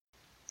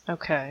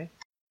 Okay.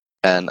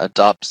 And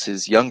adopts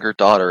his younger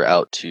daughter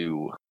out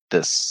to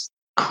this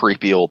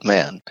creepy old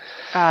man.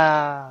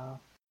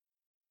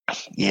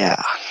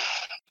 Yeah.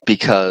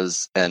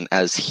 Because, and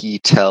as he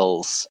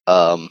tells,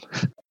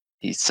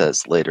 he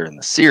says later in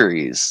the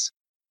series,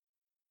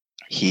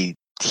 he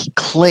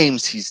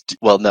claims he's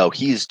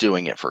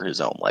doing it for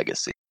his own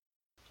legacy.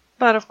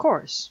 But of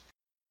course.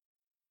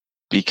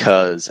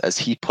 Because, as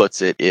he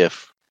puts it,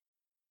 if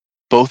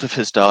both of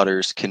his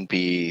daughters can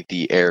be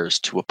the heirs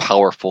to a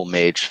powerful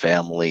mage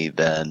family,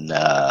 then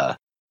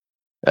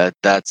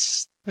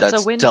that's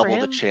a win double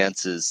for the him.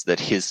 chances that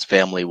his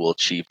family will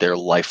achieve their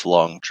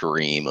lifelong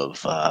dream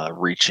of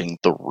reaching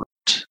the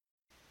root.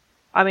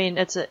 I mean,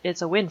 it's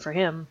a win for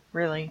him,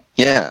 really.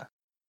 Yeah.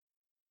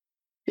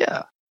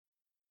 Yeah.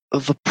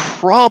 The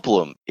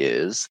problem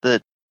is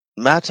that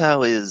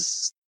Matau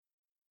is...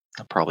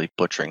 I'm probably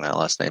butchering that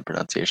last name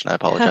pronunciation. I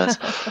apologize.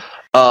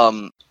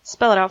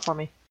 Spell it out for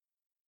me.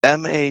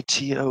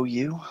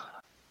 Matou?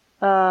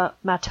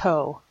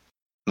 Matau.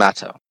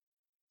 Matau.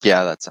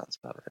 Yeah, that sounds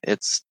better.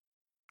 It's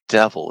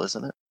devil,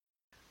 isn't it?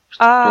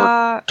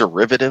 Or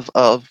derivative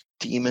of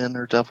demon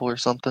or devil or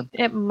something?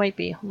 It might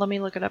be. Let me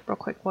look it up real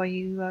quick while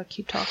you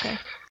keep talking.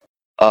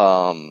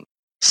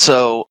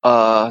 So,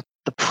 the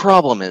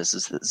problem is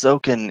that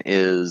Zoken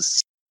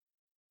is...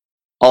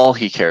 all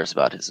he cares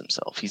about is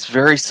himself. He's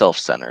very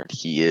self-centered.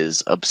 He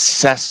is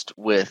obsessed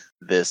with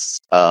this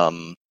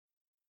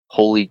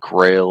Holy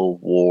Grail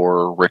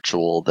war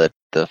ritual that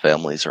the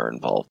families are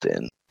involved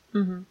in.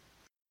 Mm-hmm.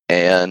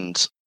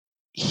 And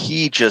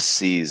he just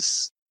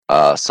sees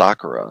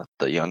Sakura,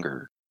 the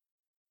younger,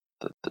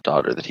 the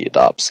daughter that he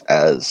adopts,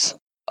 as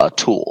a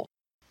tool.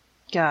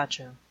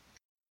 Gotcha.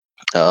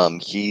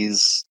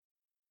 He's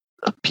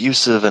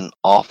abusive and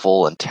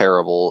awful and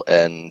terrible,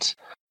 and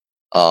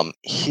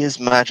his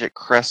magic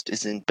crest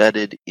is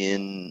embedded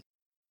in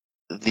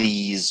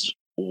these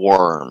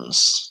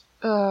worms.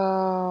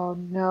 Oh,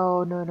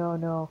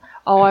 no.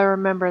 Oh, I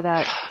remember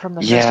that from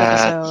the first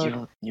episode.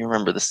 Yeah, you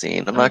remember the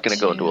scene. I'm not going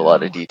to go into a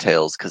lot of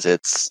details because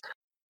it's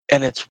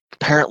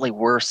apparently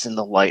worse in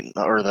the light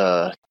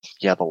novel.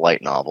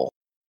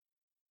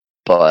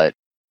 But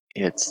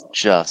it's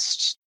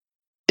just,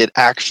 it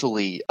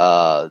actually,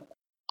 the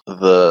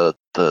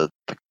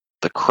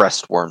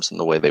crest worms and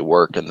the way they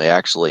work, and they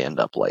actually end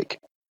up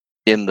like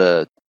in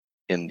the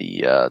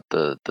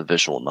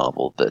visual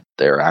novel that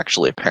they're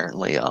actually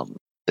apparently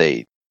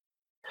they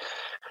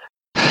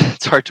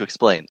it's hard to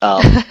explain.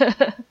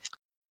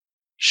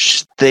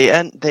 They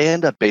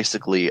end up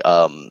basically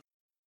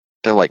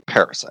they're like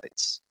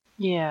parasites.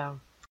 Yeah.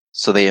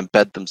 So they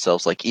embed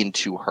themselves like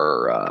into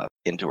her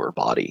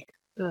body.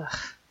 Ugh.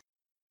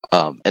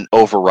 And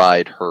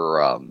override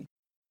her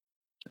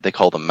they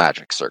call them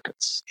magic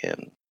circuits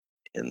in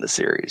the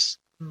series.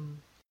 Mm.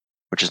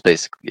 Which is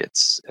basically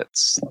it's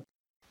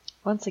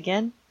Once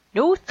again,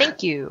 no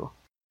thank you.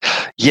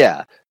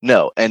 yeah,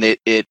 no, and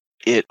it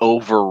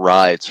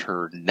overrides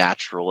her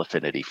natural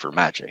affinity for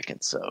magic,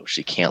 and so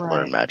she can't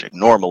learn Right. magic.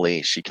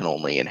 Normally, she can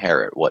only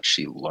inherit what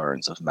she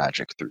learns of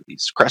magic through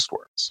these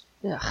crestworms.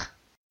 Ugh.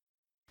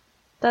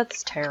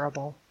 That's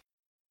terrible.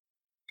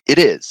 It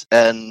is,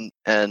 and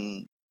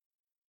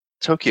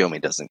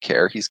Tokiomi doesn't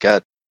care. He's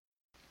got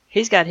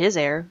his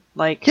heir.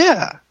 Like,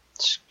 yeah,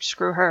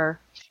 screw her.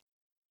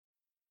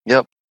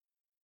 yep.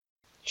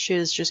 She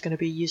is just going to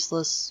be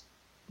useless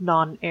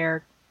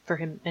non-heir for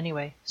him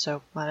anyway,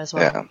 so might as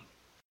well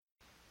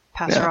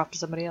pass her off to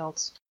somebody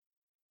else.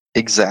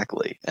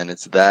 Exactly, and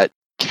it's that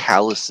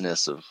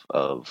callousness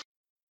of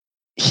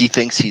he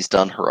thinks he's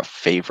done her a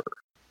favor.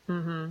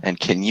 Mm-hmm. And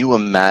can you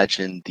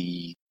imagine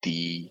the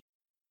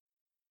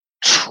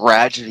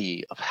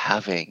tragedy of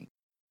having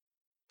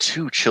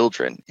 2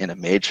 children in a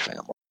mage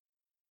family?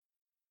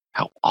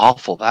 How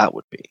awful that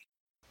would be.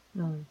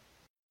 Mm.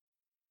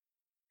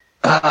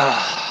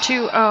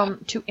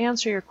 To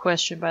answer your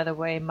question, by the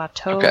way,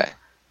 Mato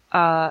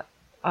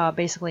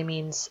basically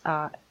means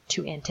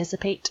to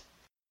anticipate.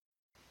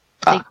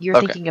 You're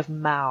thinking of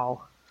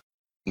Mao.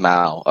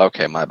 Mao.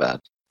 Okay, my bad.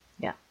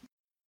 Yeah.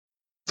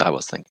 I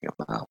was thinking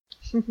of Mao.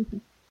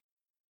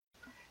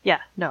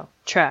 Yeah, no,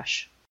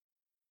 trash.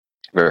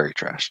 Very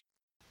trash.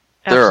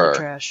 Absolute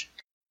trash.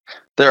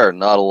 There are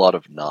not a lot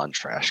of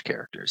non-trash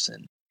characters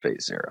in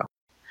Phase Zero.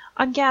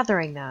 I'm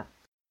gathering that.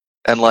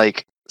 And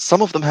like,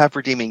 some of them have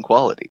redeeming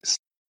qualities.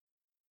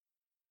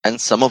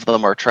 And some of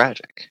them are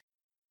tragic.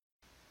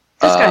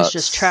 This guy's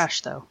just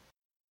trash, though.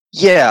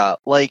 Yeah,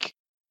 like,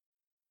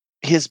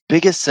 his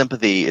biggest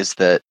sympathy is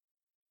that,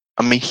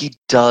 I mean, he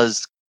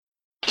does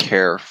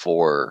care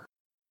for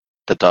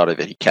the daughter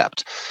that he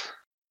kept.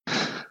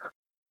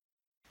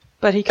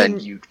 But he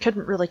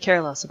couldn't really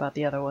care less about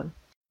the other one.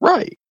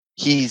 Right.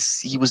 He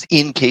was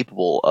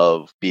incapable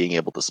of being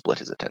able to split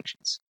his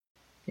attentions.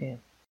 Yeah.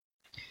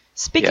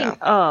 Speaking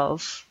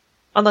of,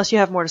 unless you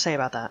have more to say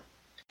about that.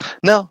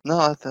 No,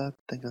 I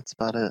think that's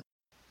about it.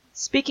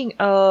 Speaking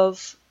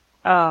of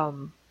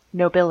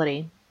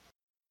nobility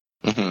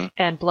Mm-hmm.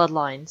 and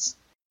bloodlines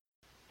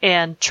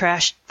and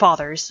trash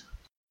fathers,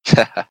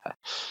 can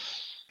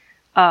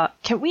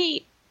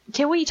we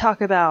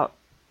talk about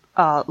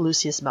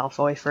Lucius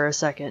Malfoy for a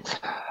second?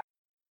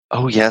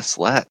 Oh yes,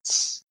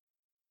 let's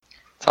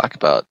talk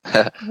about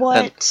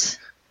what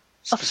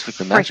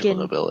specifically magical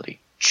nobility.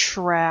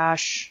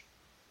 Trash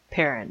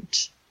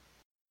parent.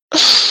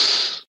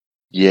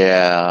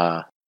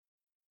 Yeah.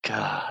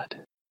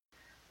 God.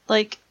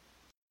 Like,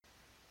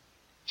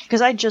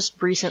 because I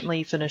just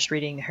recently finished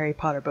reading the Harry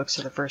Potter books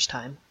for the first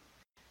time.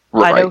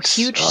 Right. I know,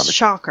 huge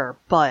shocker,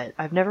 but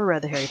I've never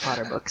read the Harry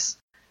Potter books.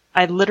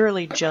 I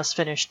literally just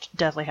finished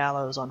Deathly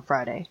Hallows on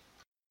Friday.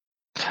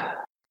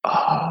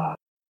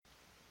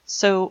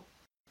 So,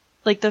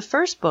 like, the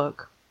first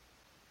book,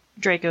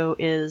 Draco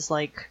is,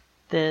 like,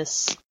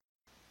 this,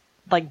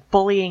 like,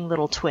 bullying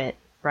little twit,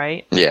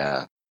 right?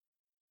 Yeah.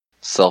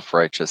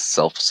 Self-righteous,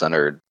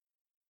 self-centered,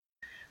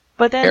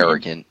 but then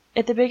arrogant.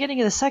 At the beginning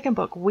of the second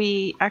book,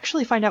 we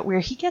actually find out where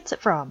he gets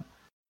it from.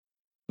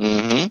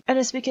 Mm-hmm. And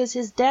it's because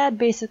his dad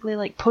basically,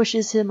 like,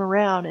 pushes him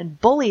around and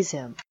bullies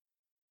him.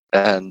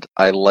 And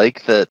I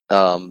like that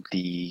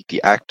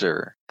the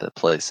actor that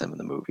plays him in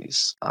the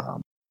movies,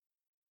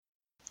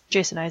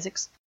 Jason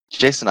Isaacs.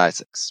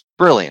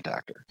 Brilliant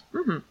actor.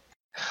 Mm-hmm.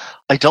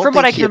 I don't. From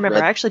what I can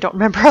remember, I actually don't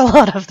remember a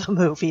lot of the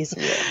movies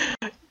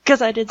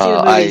because I did see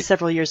the movies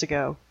several years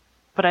ago,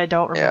 but I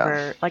don't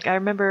remember. Yeah. Like, I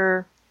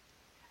remember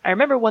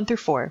 1 through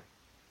 4.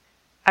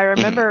 I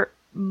remember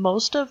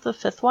most of the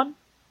 5th one.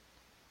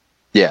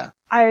 Yeah.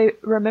 I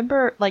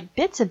remember, like,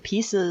 bits and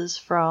pieces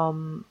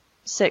from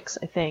 6,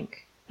 I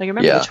think. Like, I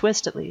remember the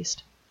twist, at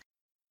least.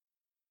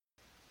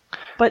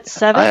 But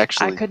 7,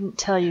 I couldn't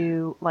tell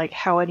you, like,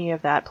 how any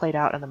of that played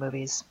out in the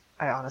movies.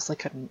 I honestly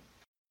couldn't.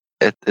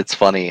 It's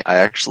funny. I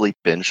actually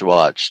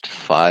binge-watched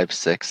 5,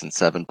 6, and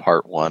 7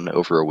 Part 1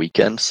 over a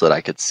weekend so that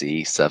I could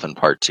see 7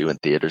 Part 2 in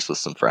theaters with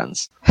some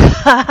friends.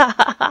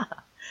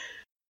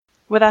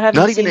 Without having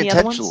Not seen even the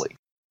intentionally.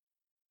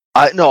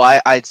 Other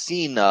ones? I'd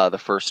seen the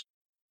first,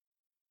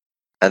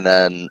 and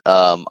then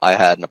I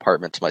had an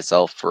apartment to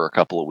myself for a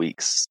couple of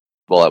weeks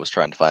while I was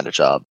trying to find a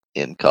job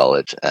in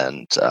college,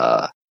 and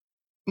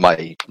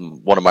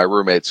one of my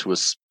roommates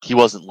he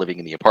wasn't living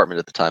in the apartment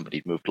at the time, but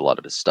he'd moved a lot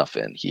of his stuff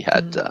in. He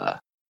had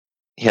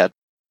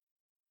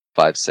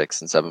 5,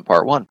 6, and 7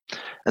 Part 1,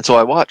 and so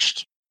I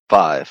watched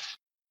 5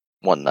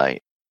 one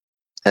night,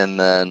 and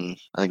then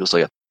I think it was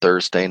like a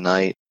Thursday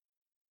night.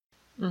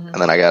 And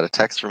then I got a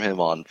text from him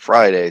on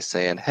Friday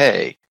saying,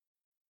 "Hey,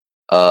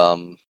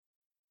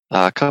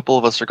 A couple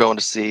of us are going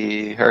to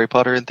see Harry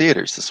Potter in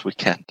theaters this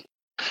weekend.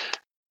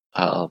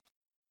 I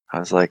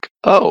was like,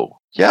 oh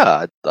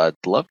yeah, I'd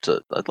love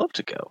to. I'd love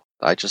to go.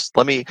 I just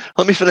let me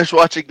finish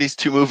watching these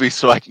 2 movies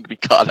so I can be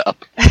caught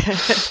up.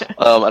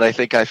 And I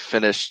think I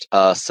finished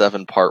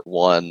Seven Part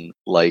 1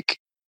 like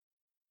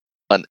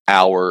an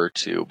hour or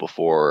 2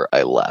 before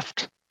I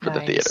left for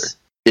the theater,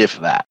 if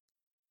that.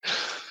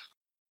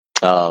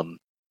 And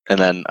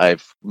then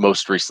I've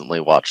most recently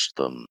watched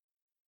them.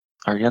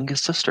 Our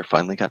youngest sister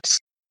finally got to.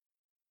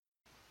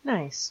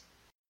 Nice.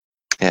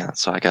 Yeah,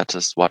 so I got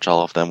to watch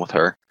all of them with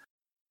her.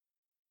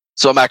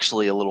 So I'm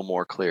actually a little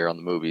more clear on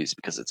the movies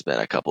because it's been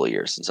a couple of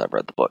years since I've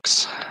read the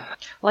books.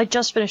 Well, I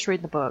just finished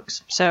reading the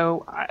books,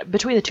 so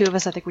between the 2 of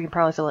us, I think we can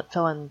probably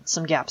fill in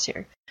some gaps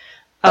here.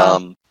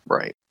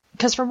 Right.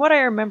 Because from what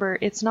I remember,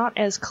 it's not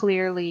as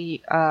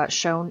clearly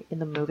shown in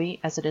the movie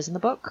as it is in the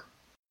book.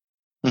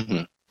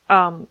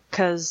 Mm-hmm.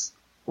 Because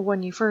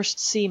when you first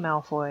see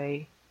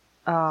Malfoy,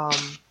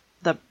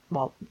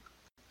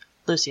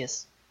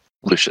 Lucius.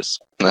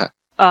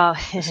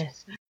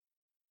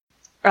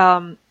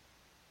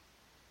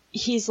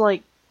 He's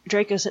like,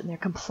 Draco's sitting there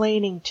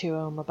complaining to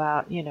him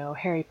about,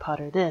 Harry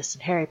Potter this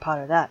and Harry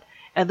Potter that.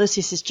 And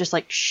Lucius is just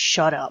like,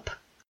 shut up.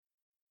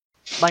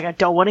 Like, I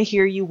don't want to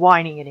hear you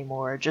whining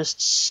anymore.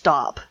 Just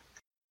stop.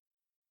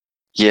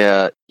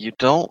 Yeah, you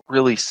don't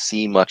really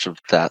see much of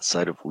that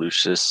side of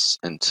Lucius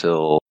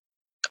until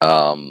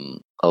a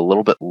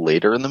little bit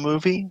later in the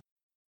movie.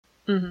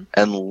 Mm-hmm.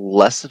 And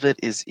less of it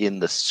is in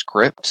the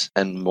script,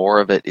 and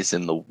more of it is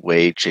in the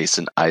way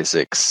Jason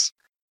Isaacs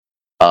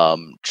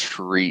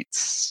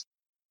treats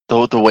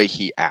the way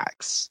he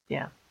acts.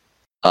 Yeah.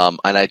 And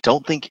I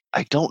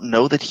don't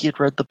know that he had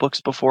read the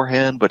books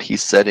beforehand, but he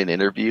said in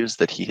interviews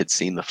that he had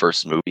seen the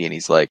first movie, and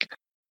he's like,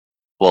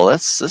 "Well,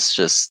 he's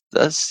just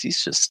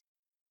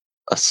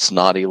a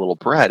snotty little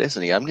brat,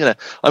 isn't he? I'm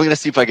gonna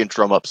see if I can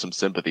drum up some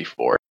sympathy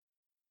for it."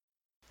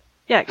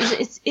 Yeah,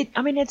 because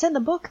it's in the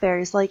book. There,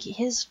 it's like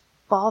his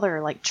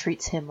father like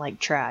treats him like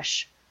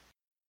trash.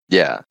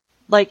 Yeah.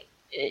 Like,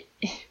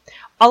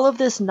 all of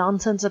this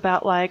nonsense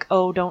about like,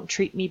 oh, don't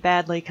treat me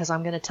badly because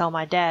I'm gonna tell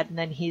my dad, and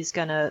then he's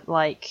gonna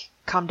like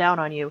come down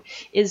on you,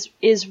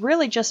 is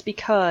really just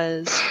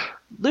because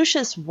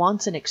Lucius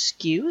wants an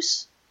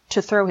excuse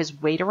to throw his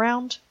weight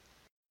around.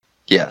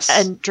 Yes.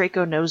 And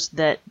Draco knows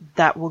that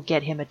will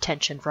get him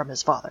attention from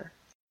his father.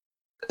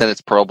 And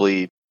it's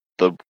probably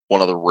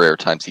one of the rare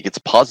times he gets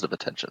positive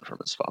attention from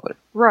his father.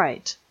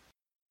 Right.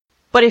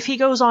 But if he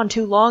goes on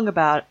too long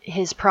about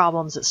his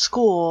problems at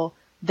school,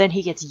 then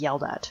he gets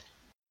yelled at.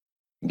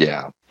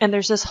 Yeah. And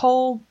there's this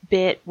whole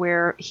bit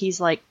where he's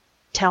like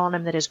telling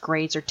him that his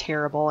grades are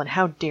terrible and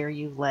how dare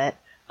you let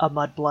a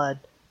mudblood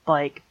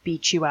like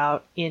beat you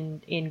out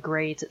in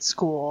grades at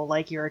school.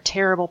 Like, you're a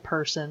terrible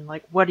person.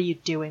 Like, what are you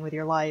doing with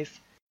your life?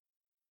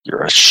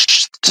 You're a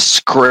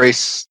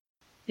disgrace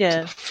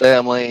to the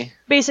family.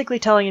 Basically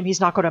telling him he's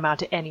not going to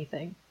amount to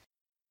anything.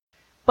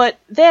 But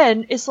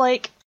then it's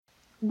like,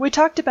 we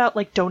talked about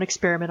like, don't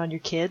experiment on your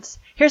kids.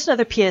 Here's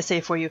another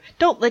PSA for you.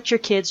 Don't let your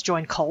kids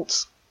join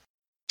cults.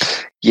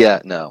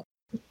 Yeah, no.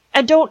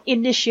 And don't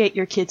initiate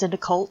your kids into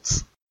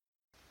cults.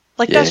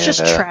 Like, that's just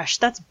trash.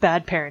 That's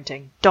bad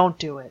parenting. Don't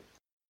do it.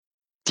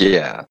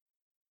 Yeah.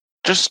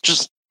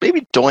 Just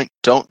maybe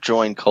don't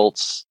join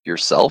cults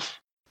yourself.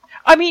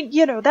 I mean,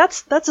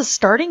 that's a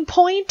starting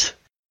point.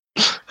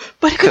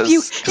 But because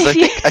I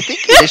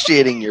think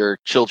initiating your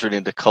children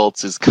into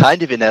cults is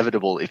kind of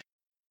inevitable if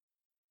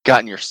you've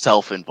gotten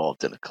yourself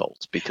involved in a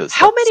cult, because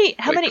how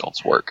many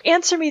cults work.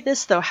 Answer me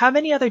this though: how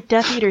many other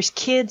Death Eaters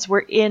kids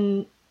were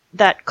in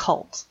that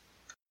cult?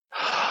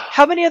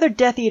 How many other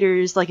Death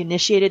Eaters like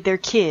initiated their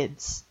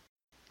kids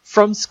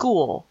from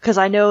school? Because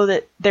I know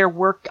that there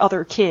were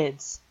other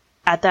kids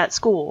at that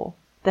school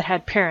that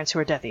had parents who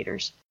were Death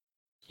Eaters.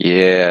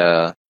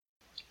 Yeah.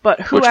 But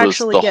who which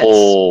actually was gets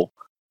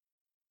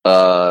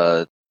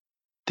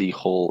the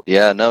whole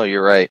yeah, no,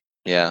 you're right.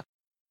 Yeah.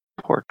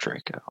 Poor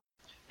Draco.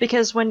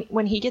 Because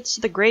when he gets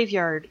to the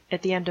graveyard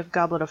at the end of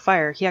Goblet of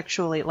Fire, he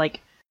actually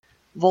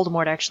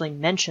Voldemort actually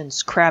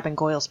mentions Crabbe and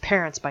Goyle's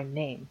parents by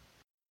name.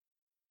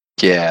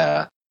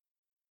 Yeah.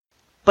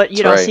 But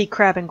you don't see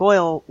Crabbe and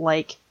Goyle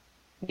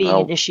being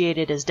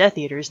initiated as Death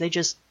Eaters. They're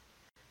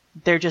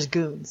just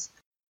goons.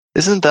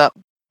 Isn't that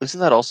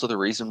also the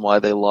reason why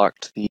they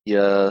locked the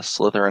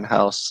Slytherin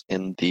house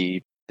in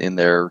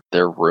their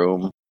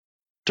room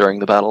during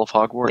the Battle of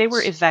Hogwarts? They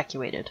were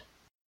evacuated.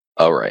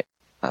 Oh, right.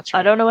 That's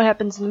right. I don't know what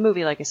happens in the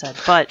movie, like I said,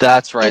 but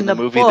that's right. In the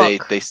movie,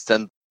 book, they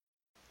send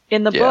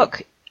in the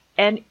book,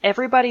 and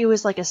everybody who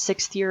was like a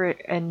 6th year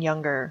and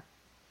younger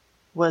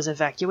was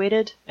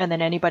evacuated, and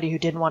then anybody who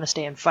didn't want to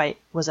stay and fight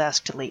was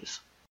asked to leave,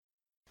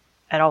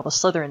 and all the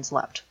Slytherins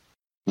left.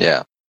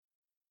 Yeah.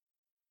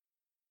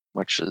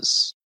 Which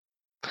is,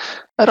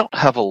 I don't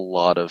have a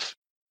lot of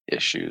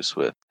issues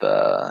with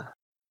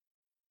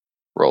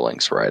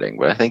Rowling's writing,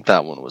 but I think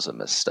that one was a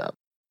misstep.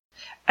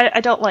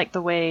 I don't like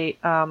the way,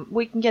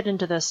 we can get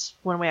into this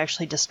when we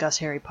actually discuss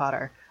Harry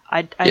Potter.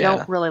 I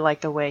don't really like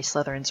the way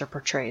Slytherins are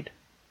portrayed,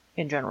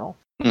 in general.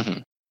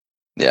 Mm-hmm.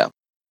 Yeah.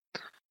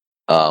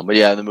 But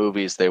yeah, in the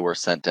movies, they were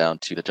sent down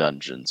to the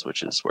dungeons,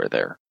 which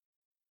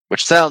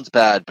sounds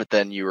bad, but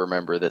then you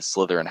remember that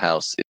Slytherin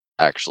House is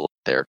actually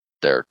their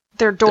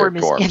dorm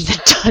is in dorms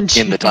the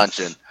dungeon. in the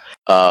dungeon,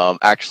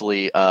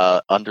 actually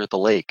under the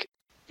lake.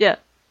 Yeah,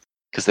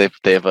 because they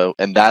have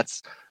and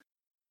that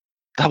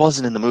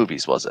wasn't in the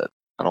movies, was it?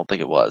 I don't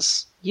think it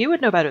was. You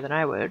would know better than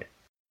I would.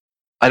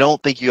 I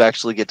don't think you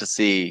actually get to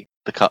see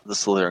the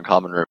Slytherin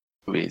common room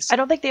movies. I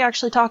don't think they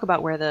actually talk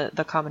about where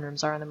the common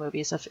rooms are in the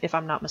movies, if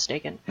I'm not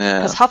mistaken. Yeah.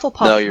 Because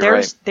Hufflepuff, No, you're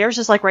right. theirs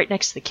is like right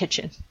next to the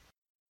kitchen.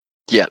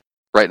 Yeah,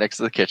 right next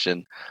to the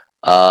kitchen.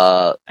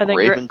 And then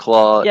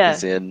Ravenclaw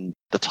is in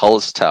the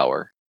tallest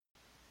tower.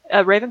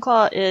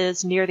 Ravenclaw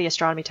is near the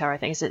astronomy tower. I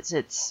think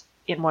it's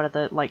in one of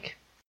the like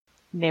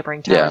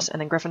neighboring towers,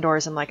 and then Gryffindor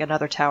is in like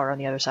another tower on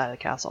the other side of the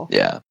castle.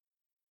 Yeah.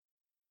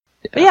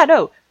 But yeah,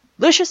 no,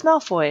 Lucius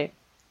Malfoy,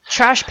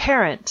 trash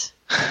parent.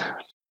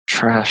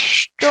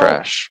 Trash.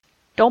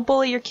 Don't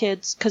bully your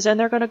kids, because then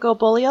they're going to go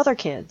bully other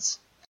kids.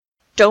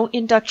 Don't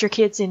induct your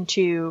kids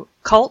into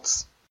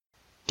cults.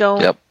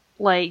 Don't,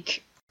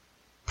 like,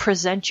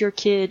 present your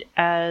kid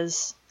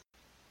as,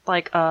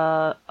 like,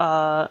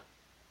 a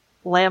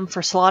lamb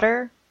for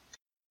slaughter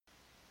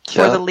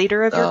for the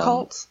leader of your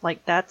cult.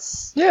 Like,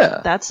 that's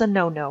a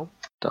no-no.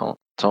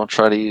 Don't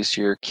try to use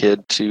your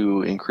kid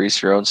to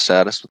increase your own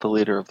status with the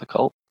leader of the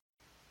cult.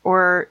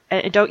 Or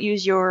don't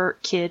use your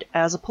kid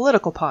as a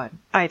political pawn,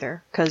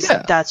 either, because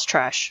that's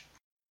trash.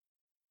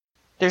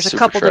 There's a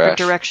couple different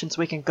directions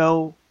we can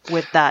go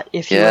with that.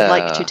 If you would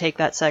like to take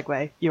that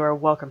segue, you are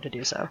welcome to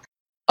do so.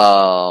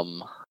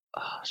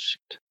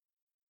 Shoot.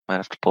 Might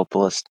have to pull up the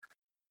list.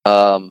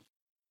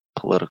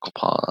 Political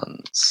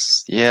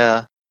pawns.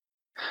 Yeah.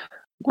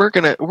 We're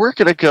gonna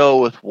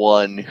go with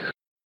one who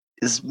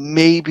is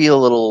maybe a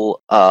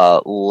little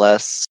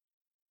less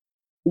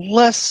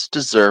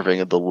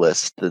deserving of the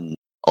list than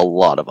a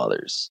lot of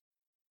others,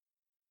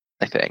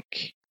 I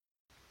think.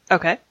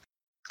 Okay.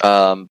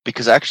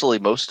 Because actually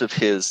most of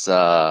his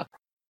bad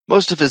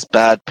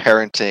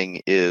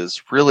parenting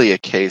is really a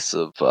case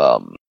of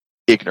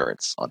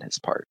ignorance on his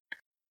part.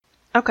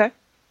 Okay.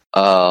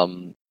 Yeah,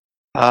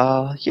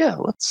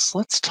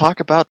 let's talk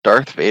about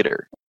Darth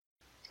Vader.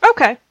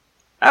 Okay.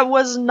 That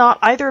was not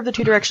either of the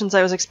two directions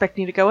I was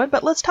expecting to go in,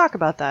 but let's talk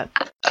about that.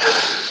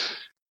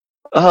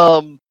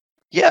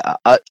 Yeah,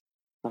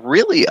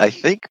 really, I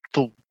think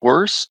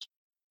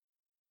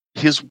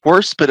his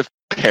worst bit of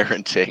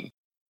parenting.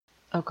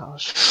 Oh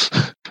gosh.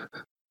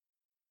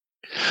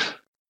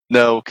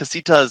 No, because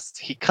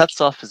he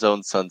cuts off his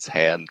own son's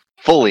hand,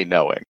 fully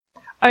knowing.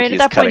 I mean, at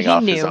that point, he cutting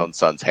off knew. His own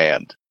son's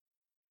hand.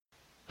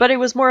 But it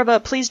was more of a,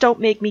 please don't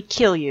make me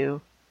kill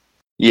you.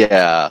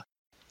 Yeah.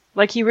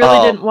 Like, he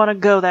really didn't want to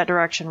go that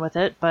direction with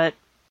it, but...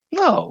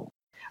 No.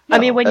 I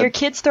mean, when your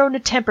kid's throwing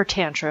a temper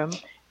tantrum,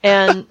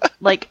 and,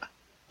 like,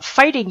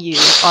 fighting you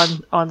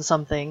on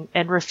something,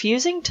 and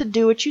refusing to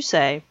do what you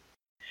say,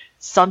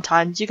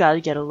 sometimes you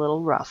gotta get a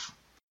little rough.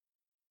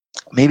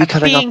 Maybe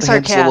cutting off the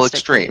hand's a little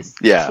extreme. Please.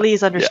 Yeah.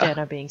 Please understand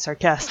I'm being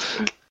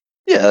sarcastic.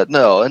 Yeah,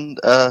 no, and,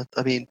 I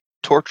mean,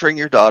 torturing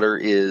your daughter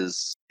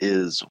is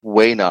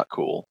way not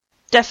cool.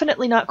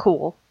 Definitely not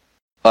cool.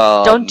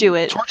 Don't do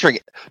it.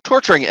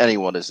 Torturing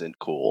anyone isn't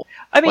cool.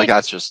 I mean, like,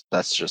 that's just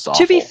awful.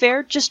 To be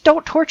fair, just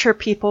don't torture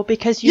people,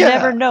 because you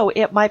never know,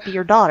 it might be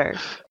your daughter.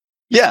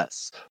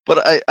 Yes,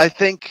 but I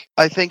think.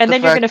 And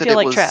then you're going to feel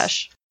like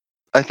trash.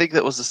 I think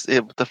that was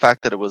the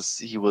fact that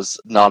he was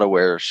not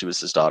aware she was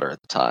his daughter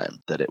at the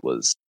time. That it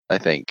was, I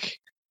think,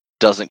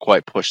 doesn't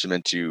quite push him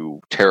into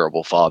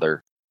terrible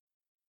father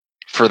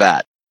for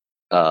that.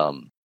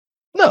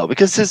 No,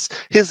 because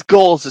his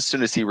goals as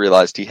soon as he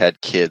realized he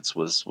had kids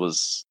was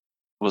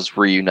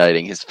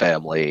reuniting his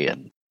family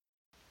and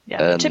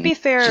to be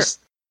fair,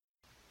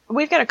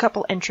 we've got a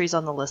couple entries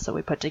on the list that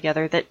we put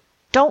together that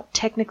don't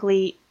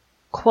technically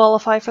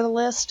qualify for the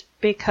list,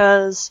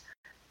 because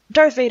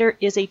Darth Vader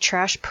is a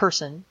trash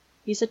person.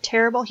 He's a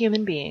terrible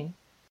human being.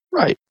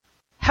 Right.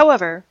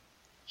 However,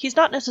 he's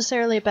not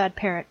necessarily a bad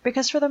parent,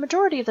 because for the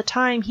majority of the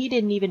time he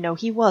didn't even know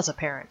he was a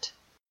parent.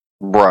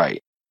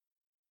 Right.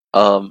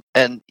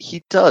 And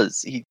he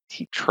does. He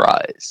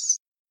tries.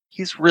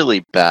 He's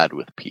really bad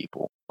with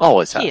people.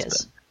 Always has been.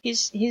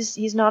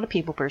 He's not a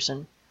people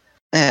person.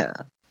 Yeah.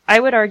 I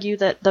would argue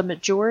that the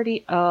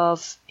majority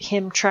of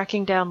him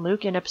tracking down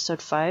Luke in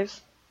episode 5,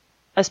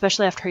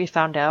 especially after he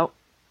found out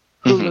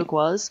who Luke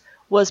was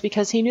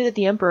because he knew that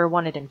the Emperor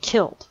wanted him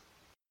killed.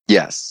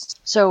 Yes.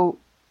 So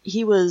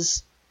he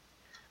was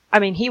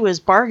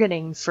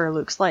bargaining for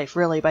Luke's life,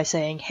 really, by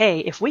saying, hey,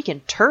 if we can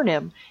turn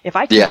him, if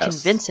I can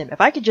convince him,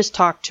 if I could just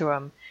talk to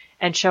him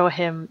and show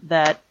him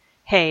that,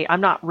 hey,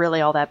 I'm not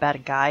really all that bad a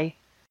guy,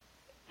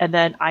 and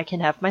then I can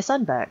have my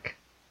son back.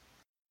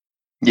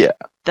 Yeah.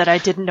 That I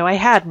didn't know I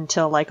had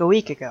until like a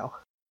week ago.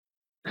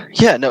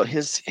 Yeah, no,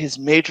 his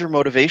major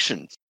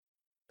motivation,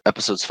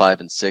 episodes 5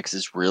 and 6,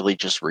 is really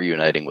just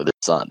reuniting with his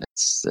son.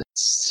 It's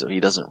so he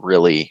doesn't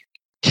really.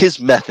 His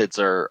methods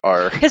are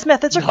not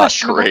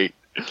questionable. Great.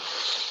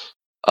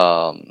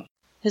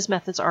 His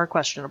methods are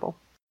questionable,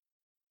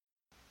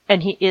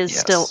 and he is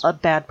still a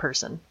bad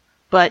person.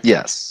 But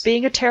Yes.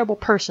 being a terrible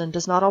person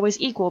does not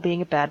always equal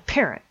being a bad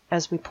parent,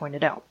 as we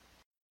pointed out.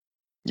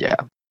 Yeah.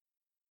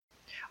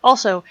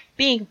 Also,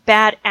 being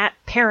bad at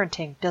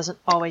parenting doesn't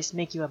always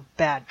make you a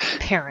bad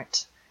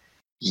parent.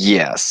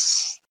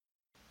 Yes.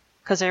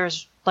 Because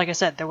there's, like I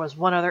said, there was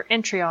one other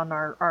entry on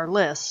our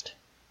list.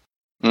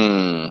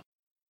 Mm.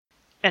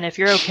 And if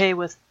you're okay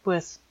with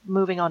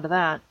moving on to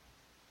that.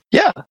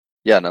 Yeah.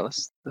 Yeah, no,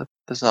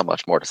 there's not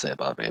much more to say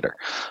about Vader.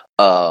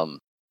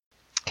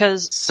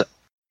 Because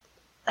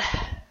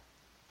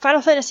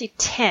Final Fantasy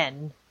X.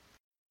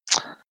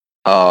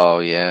 Oh,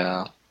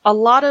 yeah. A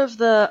lot of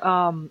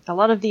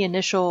the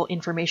initial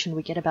information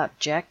we get about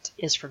Jecht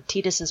is from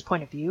Tidus's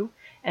point of view,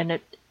 and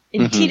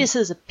in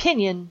Tidus's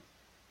opinion,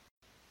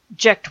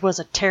 Jecht was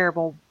a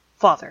terrible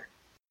father.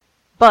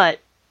 But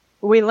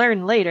we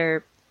learn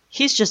later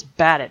he's just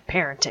bad at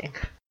parenting.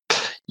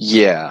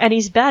 Yeah. And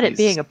he's bad at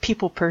being a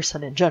people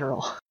person in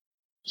general.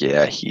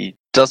 Yeah, he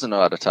doesn't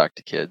know how to talk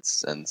to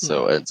kids, and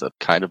so ends up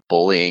kind of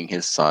bullying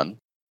his son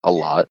a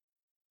lot.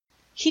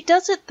 He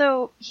does it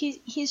though.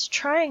 He's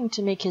trying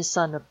to make his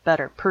son a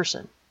better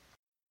person.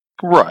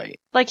 Right.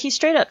 Like he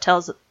straight up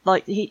tells,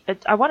 like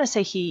I want to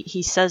say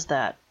he says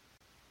that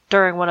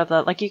during one of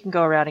the, like, you can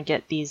go around and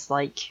get these,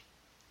 like,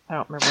 I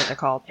don't remember what they're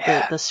called,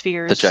 the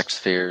spheres. The Jecht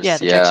spheres. Yeah,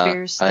 the Jecht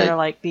spheres. That are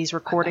like these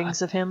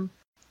recordings of him.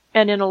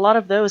 And in a lot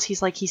of those, he's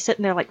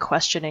sitting there like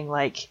questioning,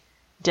 like,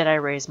 did I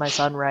raise my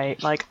son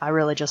right? Like, I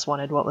really just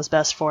wanted what was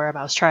best for him.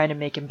 I was trying to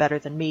make him better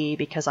than me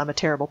because I'm a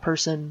terrible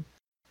person.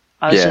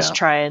 I was just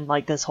trying,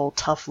 like, this whole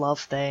tough love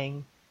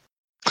thing.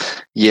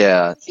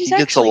 Yeah, he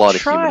gets a lot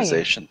trying. of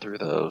humanization through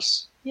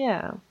those.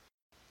 Yeah.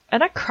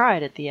 And I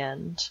cried at the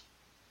end.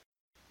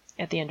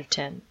 At the end of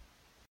 10.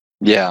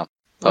 Yeah.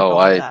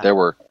 There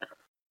were...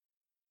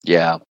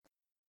 Yeah.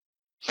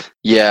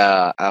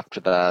 Yeah,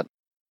 after that.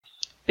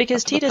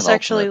 Because Tidus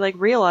actually, like,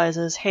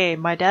 realizes, hey,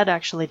 my dad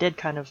actually did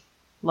kind of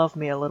love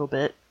me a little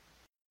bit.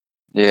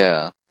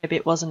 Yeah. Maybe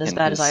it wasn't as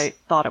bad as I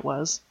thought it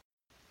was.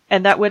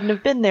 And that wouldn't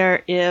have been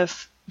there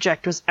if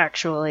Jecht was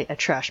actually a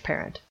trash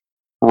parent.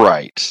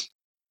 Right.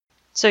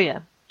 So yeah.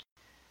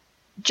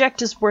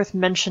 Jecht is worth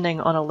mentioning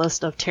on a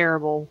list of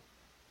terrible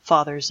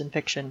fathers in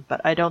fiction,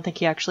 but I don't think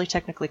he actually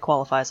technically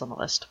qualifies on the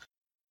list.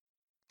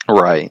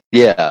 Right.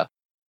 Yeah.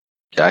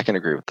 Yeah, I can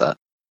agree with that.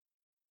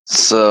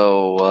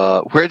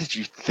 So, where did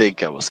you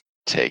think I was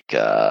going to take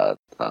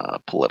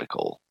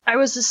political? I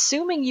was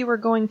assuming you were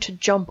going to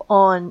jump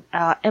on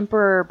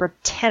Emperor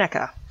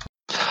Britannica.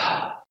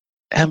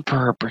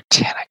 Emperor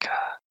Britannica.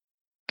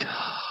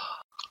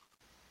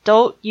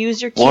 Don't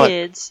use your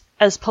kids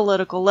as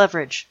political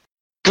leverage.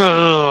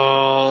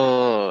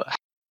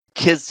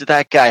 Kids did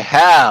that guy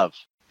have?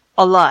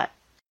 A lot.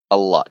 A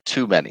lot.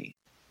 Too many.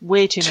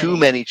 Way too many. Too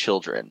many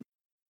children.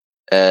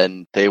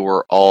 And they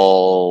were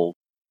all...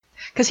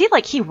 Because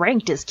he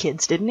ranked his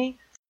kids, didn't he?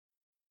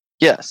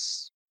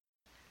 Yes.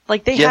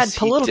 Like, they had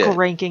political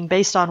ranking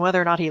based on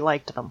whether or not he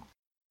liked them.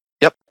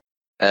 Yep.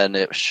 And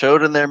it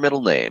showed in their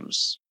middle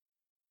names.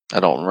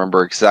 I don't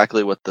remember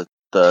exactly what the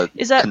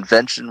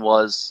convention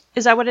was.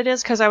 Is that what it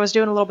is? Because I was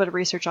doing a little bit of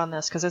research on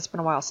this, because it's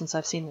been a while since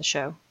I've seen the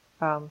show.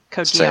 Code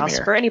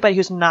Geass. For anybody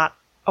who's not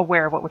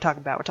aware of what we're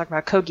talking about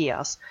Code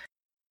Geass.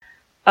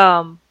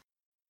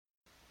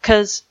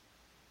 Because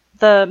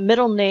the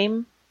middle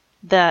name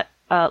that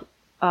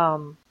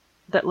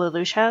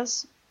Lelouch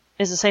has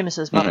is the same as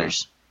his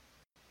mother's.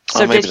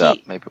 So maybe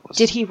it was.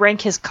 Did he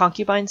rank his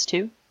concubines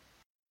too?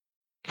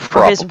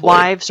 Probably. Or his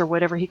wives, or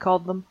whatever he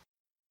called them?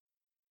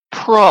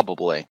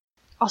 Probably.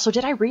 Also,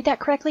 did I read that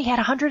correctly? He had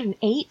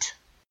 108?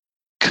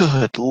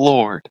 Good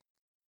lord.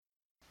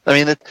 I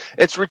mean,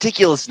 it's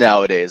ridiculous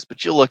nowadays,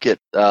 but you look at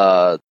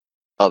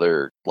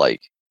other,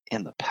 like,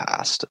 in the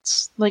past,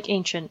 it's... Like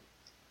ancient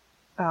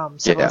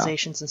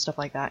civilizations and stuff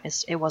like that.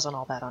 It wasn't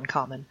all that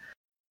uncommon.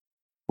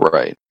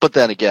 Right. But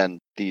then again,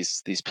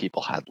 these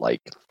people had,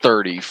 like,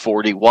 30,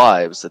 40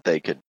 wives that they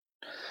could...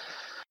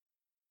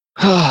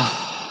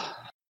 But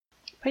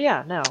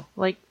yeah, no.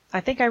 Like, I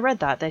think I read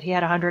that he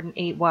had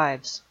 108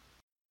 wives.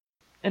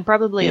 And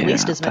probably at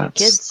least as many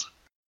kids.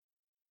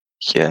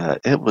 Yeah,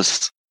 it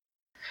was...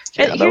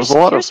 Yeah, that was a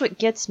lot. Here's what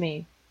gets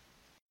me.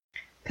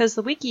 Because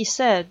the wiki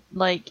said,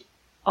 like,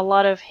 a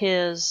lot of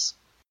his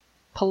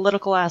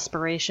political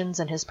aspirations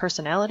and his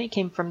personality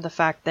came from the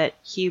fact that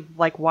he,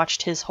 like,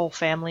 watched his whole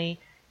family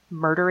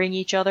murdering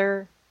each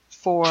other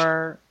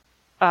for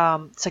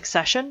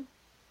succession.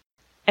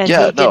 And he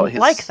didn't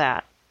like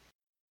that.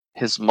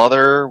 His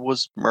mother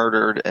was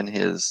murdered and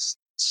his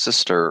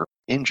sister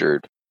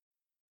injured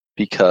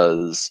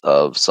because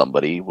of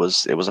it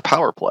was a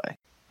power play.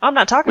 I'm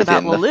not talking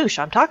about Lelouch.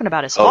 I'm talking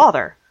about his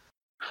father.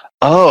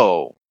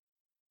 Oh,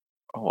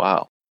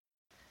 wow.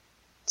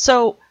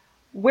 So,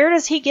 where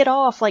does he get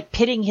off, like,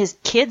 pitting his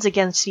kids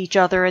against each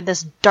other in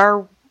this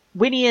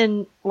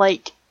Darwinian,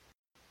 like,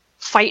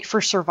 fight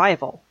for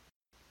survival?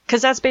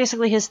 Because that's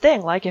basically his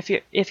thing. Like,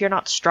 if you're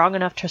not strong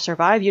enough to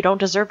survive, you don't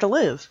deserve to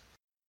live.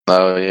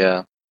 Oh,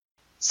 yeah.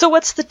 So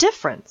what's the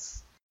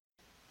difference?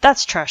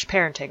 That's trash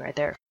parenting right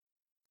there.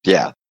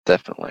 Yeah,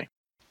 definitely.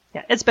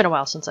 Yeah, it's been a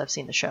while since I've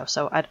seen the show,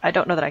 so I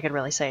don't know that I could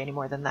really say any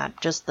more than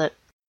that. Just that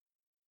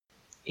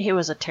he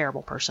was a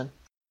terrible person.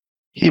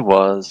 He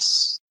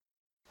was.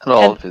 And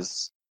all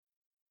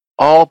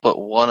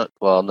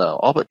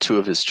but two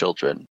of his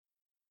children,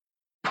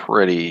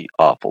 pretty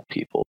awful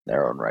people in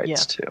their own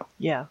rights, too.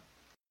 Yeah.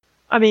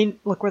 I mean,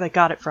 look where they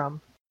got it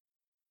from.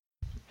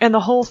 And the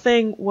whole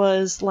thing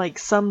was like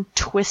some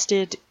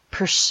twisted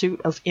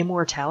pursuit of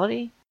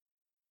immortality.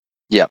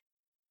 Yep,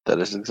 that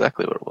is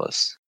exactly what it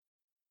was.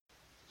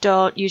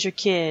 Don't use your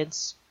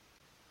kids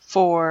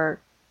for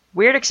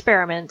weird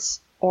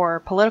experiments or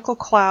political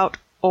clout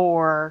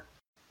or,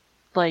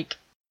 like,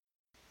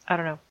 I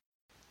don't know,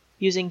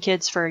 using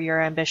kids for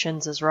your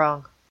ambitions is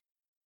wrong.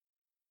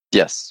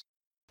 Yes.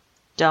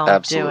 Don't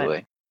Absolutely. do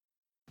it.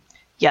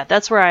 Yeah,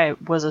 that's where I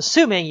was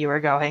assuming you were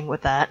going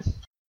with that.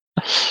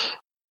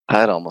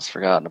 I'd almost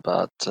forgotten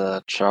about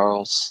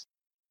Charles.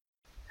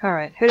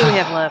 Alright, who do we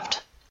have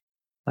left?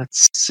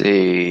 Let's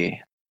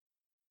see.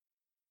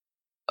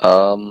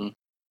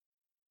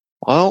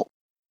 Well,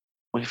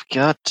 we've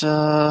got,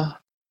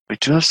 we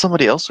do have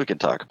somebody else we can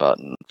talk about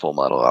in Full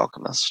Metal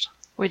Alchemist.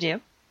 We do.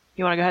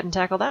 You want to go ahead and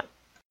tackle that?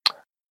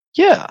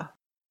 Yeah.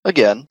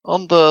 Again,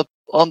 on the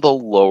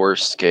lower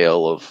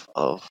scale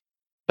of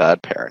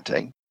bad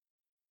parenting.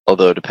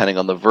 Although, depending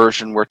on the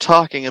version we're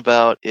talking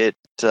about, it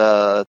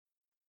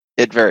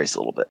varies a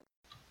little bit.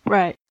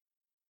 Right.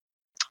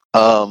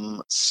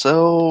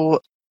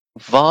 So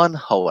von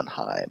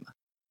Hohenheim.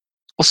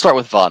 We'll start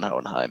with von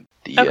Hohenheim,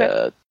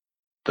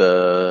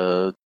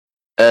 the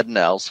Ed and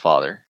Al's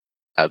father,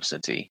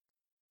 absentee.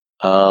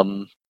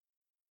 Oh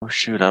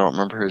shoot, I don't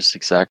remember his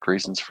exact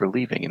reasons for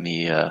leaving in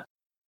the.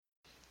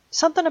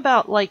 Something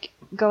about like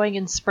going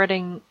and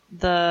spreading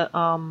the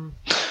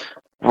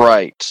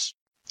Right.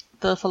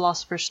 The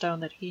Philosopher's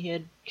Stone that he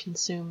had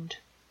consumed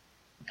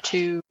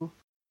to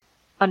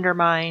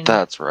undermine.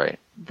 That's right.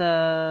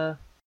 The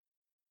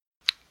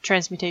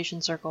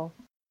transmutation circle.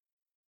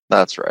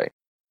 That's right.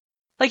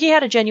 Like, he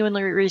had a genuine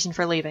reason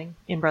for leaving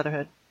in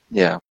Brotherhood.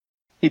 Yeah,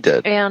 he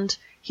did. And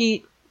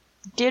he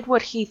did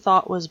what he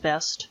thought was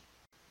best.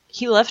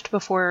 He left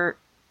before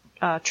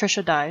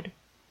Trisha died.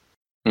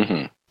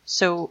 Mm-hmm.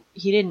 So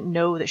he didn't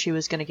know that she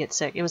was going to get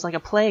sick. It was like a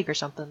plague or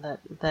something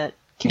that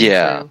came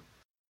through.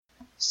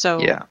 So,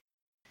 yeah.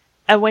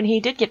 And when he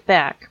did get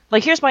back,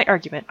 like, here's my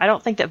argument. I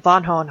don't think that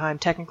von Hohenheim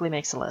technically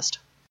makes the list.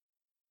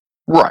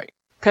 Right.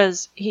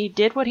 Because he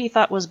did what he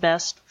thought was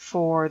best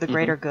for the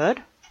greater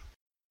good.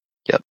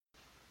 Yep.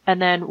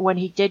 And then when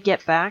he did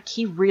get back,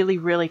 he really,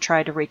 really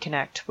tried to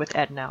reconnect with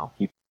Ed and Al.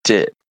 He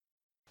did.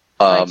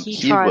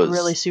 He tried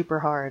really super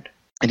hard.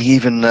 And he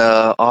even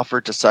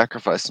offered to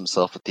sacrifice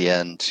himself at the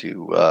end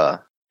to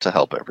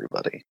help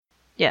everybody.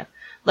 Yeah.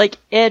 Like,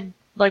 Ed,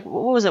 like,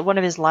 what was it? One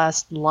of his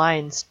last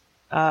lines,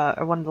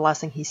 or one of the last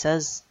things he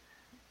says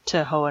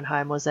to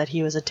Hohenheim was that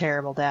he was a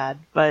terrible dad.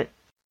 But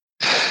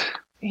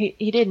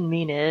he didn't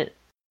mean it.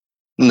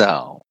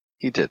 No,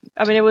 he didn't.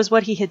 I mean, it was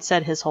what he had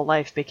said his whole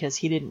life because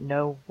he didn't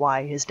know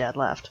why his dad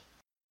left.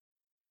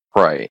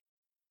 Right.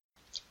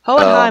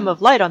 Hohenheim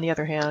of Light, on the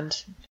other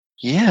hand,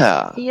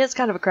 yeah, he is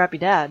kind of a crappy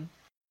dad.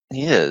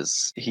 He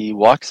is. He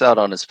walks out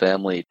on his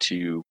family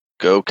to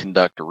go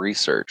conduct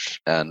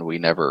research, and we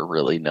never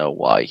really know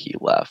why he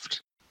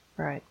left.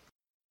 Right.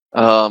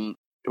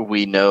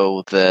 We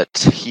know that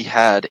he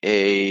had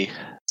a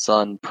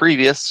son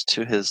previous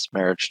to his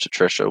marriage to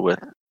Trisha with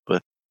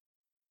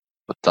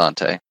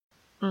Dante.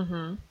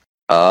 Mm-hmm.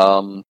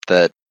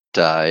 That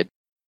died,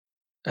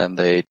 and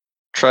they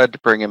tried to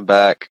bring him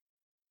back,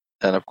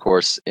 and of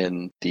course,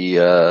 in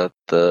the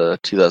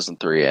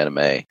 2003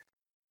 anime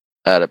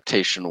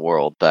adaptation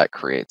world, that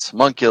creates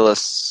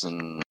homunculus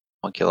and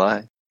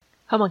homunculi.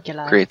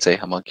 Homunculi. Creates a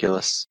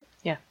homunculus.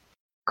 Yeah.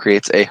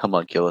 Creates a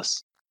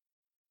homunculus.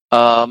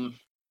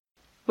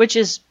 Which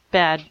is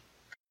bad.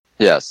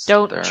 Yes.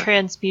 Don't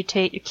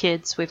transmutate your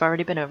kids. We've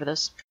already been over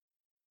this.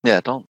 Yeah,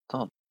 don't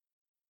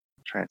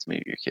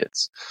transmute your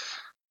kids.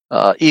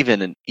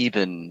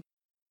 Even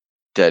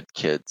dead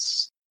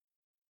kids.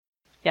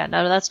 Yeah,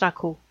 no, that's not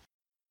cool.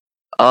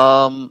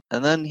 And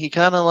then he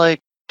kind of like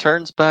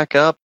turns back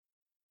up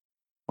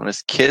when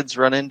his kids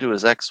run into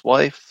his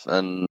ex-wife,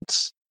 and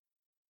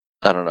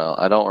I don't know.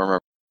 I don't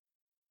remember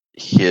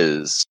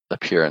his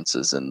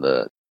appearances in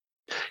the.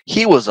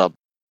 He was a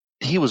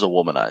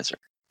womanizer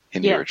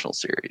in the original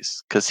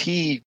series because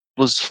he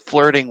was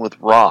flirting with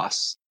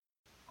Ross.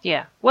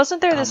 Yeah,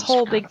 wasn't there this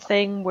whole big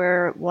thing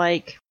where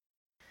like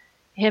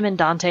him and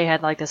Dante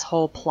had like this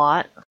whole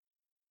plot?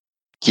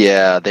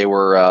 Yeah, they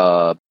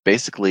were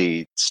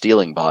basically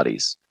stealing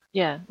bodies.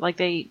 Yeah, like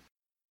they.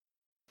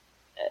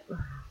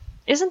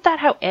 Isn't that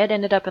how Ed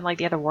ended up in like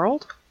the other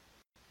world?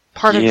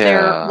 Part of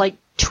their like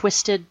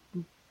twisted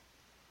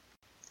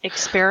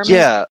experiment.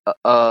 Yeah,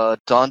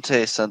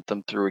 Dante sent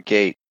them through a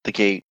gate, the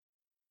gate.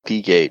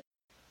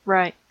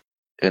 Right.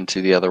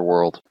 Into the other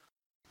world.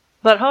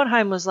 But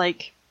Hohenheim was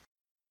like,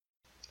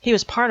 he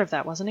was part of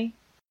that, wasn't he?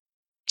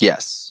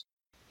 Yes.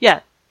 Yeah,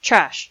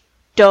 trash.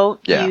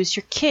 Don't use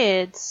your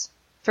kids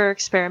for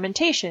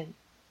experimentation.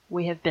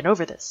 We have been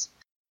over this.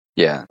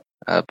 Yeah.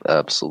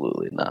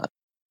 Absolutely not.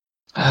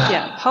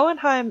 Yeah,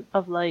 Hohenheim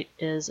of Light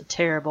is a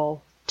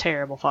terrible,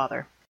 terrible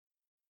father.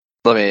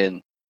 I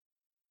mean,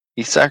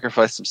 he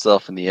sacrificed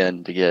himself in the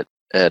end to get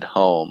Ed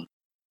home,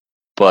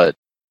 but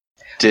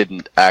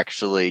didn't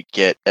actually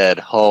get Ed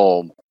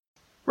home.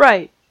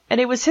 Right, and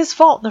it was his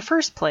fault in the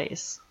first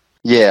place.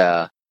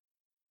 Yeah.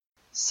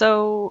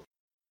 So...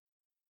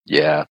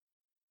 Yeah.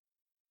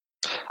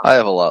 I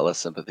have a lot less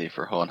sympathy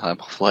for Hohenheim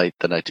of Light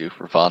than I do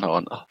for von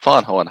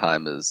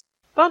Hohenheim is...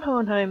 Von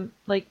Hohenheim,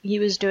 like, he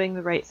was doing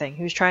the right thing.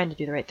 He was trying to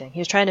do the right thing. He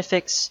was trying to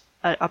fix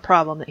a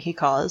problem that he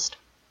caused,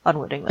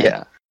 unwittingly.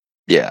 Yeah.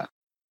 Yeah.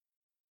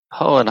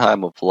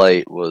 Hohenheim of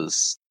Light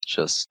was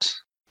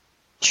just...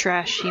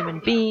 trash human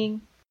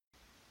being,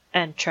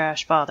 and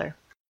trash father.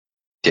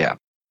 Yeah.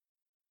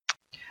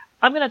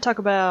 I'm going to talk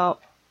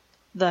about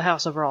the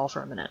House of Rawl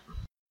for a minute.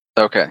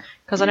 Okay.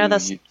 Because I know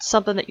that's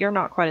something that you're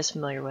not quite as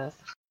familiar with.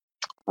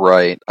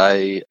 Right.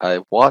 I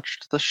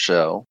watched the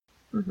show.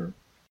 Mm-hmm.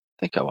 I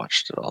think I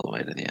watched it all the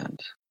way to the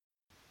end.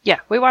 Yeah,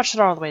 we watched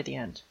it all the way to the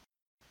end.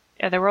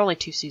 Yeah, there were only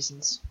 2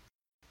 seasons.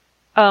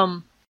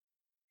 So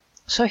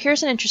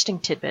here's an interesting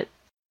tidbit.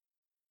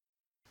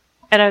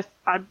 And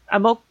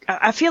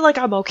I feel like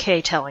I'm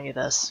okay telling you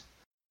this.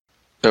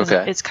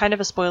 Okay. It's kind of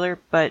a spoiler,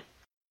 but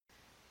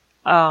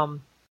not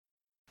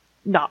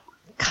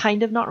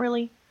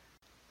really.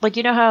 Like,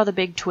 you know how the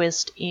big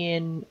twist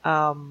in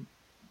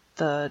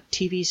the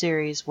TV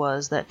series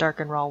was that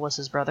Darken Rahl was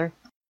his brother?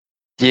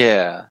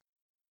 Yeah.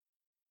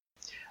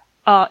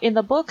 In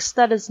the books,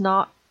 that is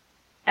not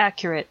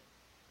accurate.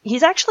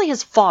 He's actually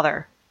his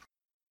father.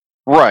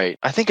 Right.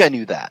 I think I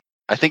knew that.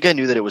 I think I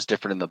knew that it was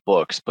different in the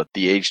books, but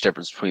the age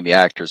difference between the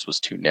actors was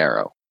too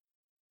narrow.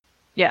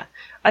 Yeah.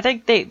 I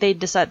think they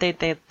decided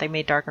they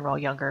made Darken Rahl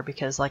younger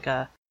because, like,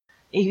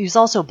 he was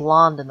also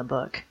blonde in the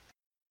book.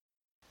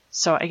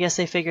 So I guess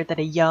they figured that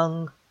a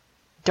young,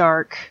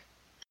 dark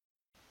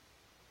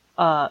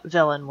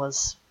villain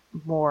was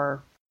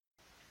more,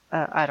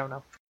 I don't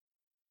know.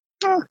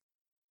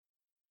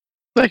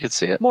 I could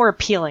see it. More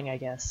appealing, I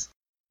guess.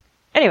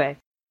 Anyway,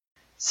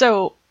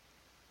 so,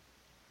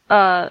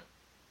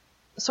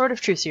 Sword of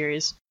Truth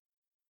series.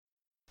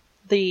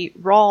 The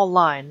Raw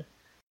line.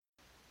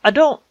 I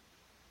don't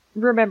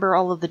remember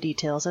all of the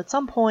details. At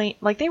some point,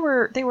 like, they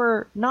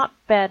were not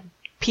bad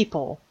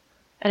people.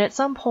 And at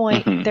some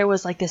point, there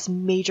was, like, this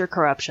major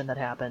corruption that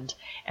happened.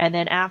 And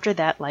then after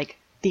that, like,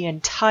 the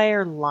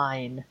entire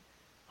line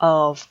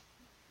of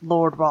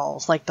Lord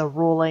Rawls, like the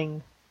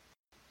ruling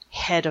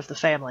head of the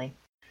family,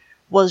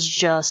 was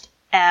just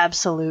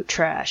absolute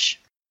trash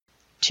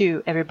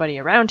to everybody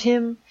around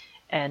him,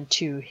 and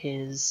to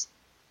his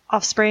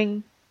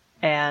offspring,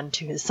 and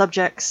to his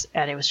subjects,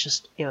 and it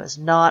was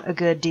not a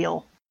good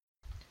deal.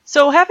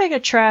 So having a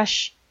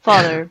trash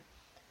father,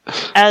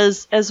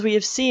 as we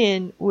have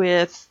seen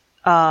with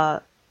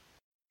the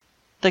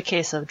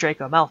case of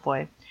Draco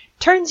Malfoy,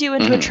 turns you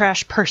into a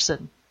trash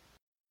person.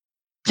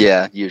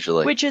 Yeah,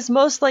 usually. Which is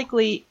most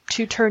likely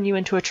to turn you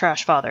into a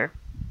trash father.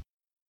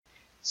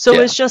 So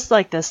it's just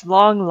like this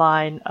long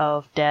line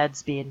of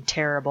dads being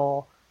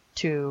terrible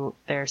to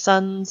their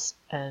sons,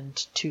 and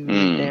to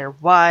their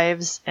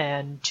wives,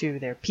 and to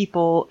their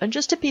people, and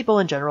just to people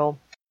in general.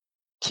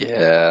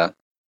 Yeah.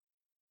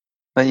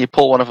 Then you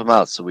pull one of them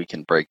out so we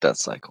can break that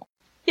cycle.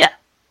 Yeah.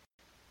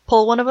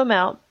 Pull one of them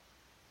out,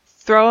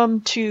 throw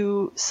him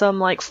to some,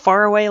 like,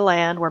 faraway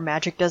land where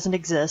magic doesn't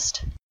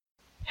exist,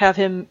 have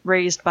him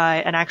raised by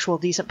an actual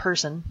decent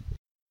person,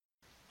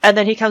 and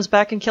then he comes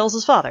back and kills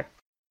his father.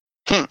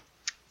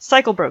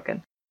 Cycle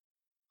broken.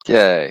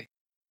 Yay.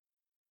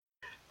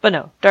 But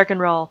no, Darken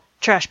Rahl,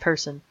 trash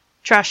person,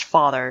 trash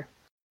father,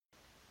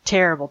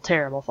 terrible,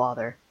 terrible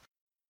father.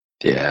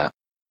 Yeah.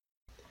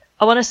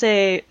 I want to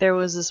say there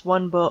was this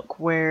one book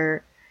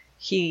where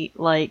he,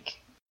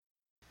 like,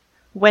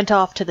 went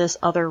off to this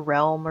other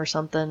realm or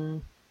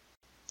something.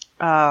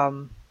 I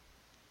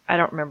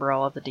don't remember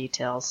all of the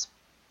details.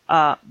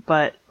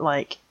 But,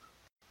 like,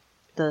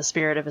 the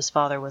spirit of his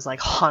father was, like,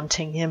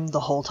 haunting him the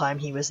whole time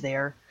he was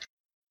there.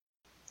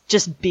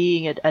 Just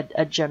being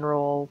a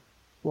general,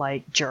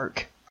 like,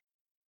 jerk.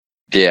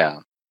 Yeah.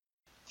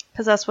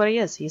 Because that's what he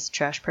is. He's a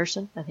trash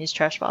person, and he's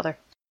trash father.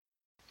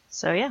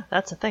 So yeah,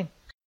 that's a thing.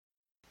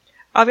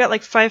 I've got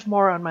like 5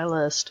 more on my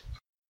list.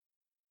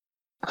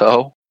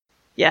 Oh?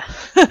 Yeah.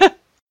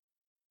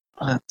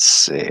 Let's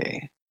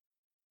see.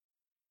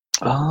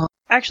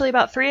 Actually,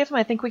 about 3 of them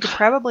I think we could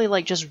probably,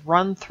 like, just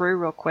run through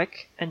real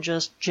quick and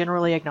just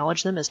generally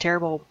acknowledge them as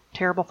terrible,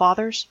 terrible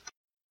fathers.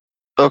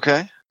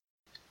 Okay.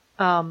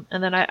 And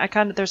then I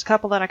there's a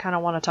couple that I kind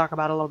of want to talk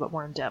about a little bit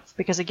more in depth,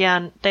 because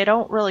again, they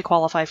don't really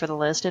qualify for the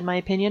list in my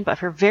opinion, but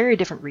for very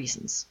different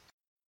reasons.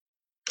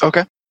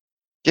 Okay.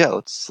 Yeah,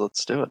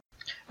 let's do it.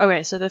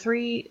 Okay, so the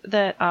 3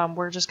 that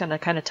we're just going to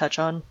kind of touch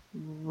on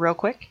real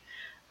quick.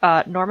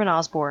 Norman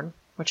Osborn,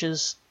 which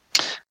is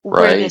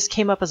where this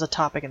came up as a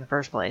topic in the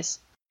first place.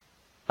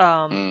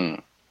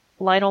 Lionel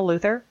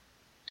Luthor.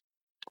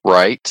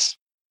 Right.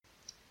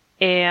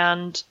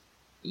 And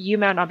you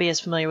might not be as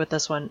familiar with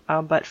this one,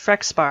 but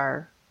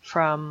Frexpar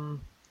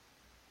from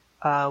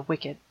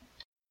Wicked.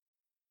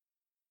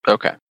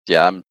 Okay.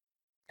 Yeah, I'm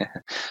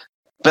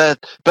bad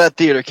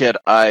theater kid.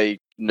 I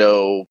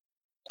know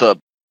the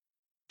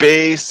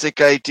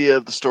basic idea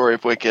of the story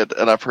of Wicked,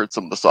 and I've heard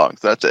some of the songs.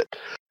 That's it.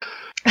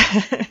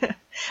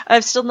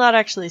 I've still not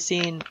actually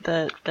seen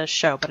the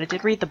show, but I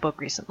did read the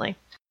book recently.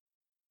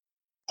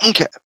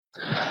 Okay.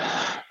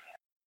 All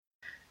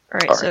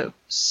right.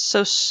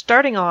 So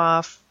starting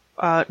off,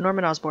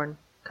 Norman Osborn,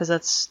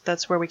 because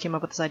that's where we came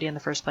up with this idea in the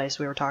first place.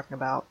 We were talking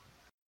about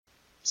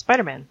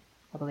Spider-Man,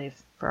 I believe,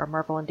 for our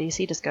Marvel and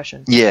DC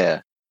discussion.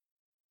 Yeah.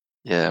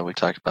 Yeah, we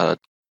talked about how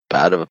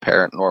bad of a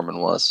parent Norman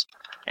was.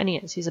 And he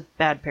is. He's a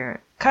bad parent.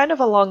 Kind of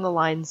along the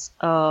lines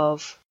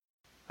of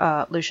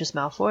Lucius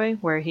Malfoy,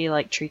 where he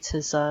treats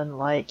his son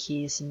like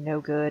he's no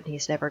good,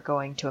 he's never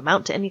going to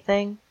amount to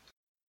anything.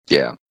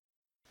 Yeah.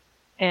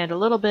 And a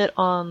little bit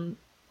along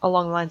the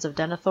lines of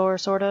Denethor,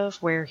 sort of,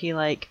 where he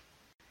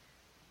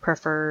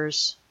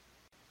prefers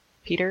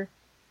Peter.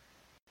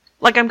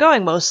 I'm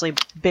going mostly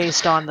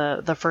based on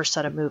the first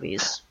set of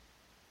movies.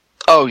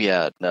 Oh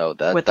yeah, no,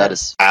 that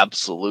is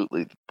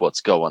absolutely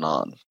what's going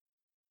on.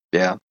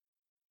 Yeah.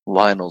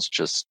 Lionel's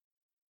just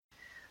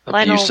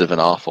abusive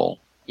and awful.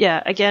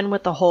 Yeah, again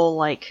with the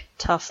whole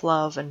tough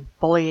love and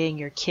bullying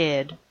your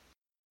kid.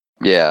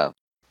 Yeah.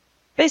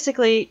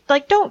 Basically,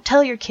 don't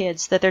tell your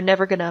kids that they're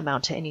never going to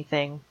amount to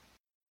anything,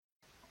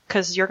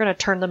 because you're going to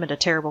turn them into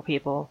terrible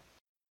people.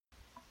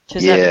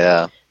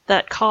 Yeah.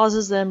 That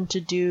causes them to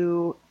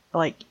do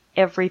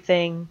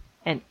everything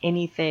and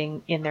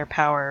anything in their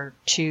power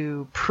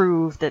to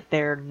prove that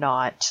they're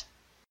not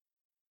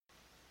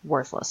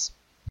worthless.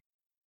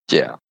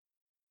 Yeah.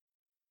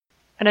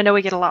 And I know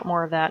we get a lot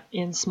more of that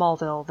in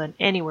Smallville than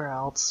anywhere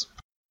else.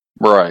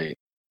 Right.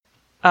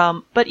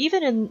 But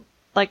even in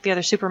the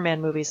other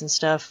Superman movies and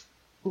stuff,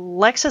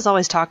 Lex is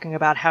always talking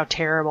about how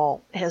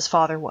terrible his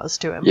father was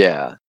to him.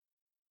 Yeah.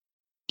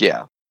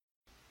 Yeah.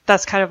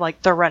 That's kind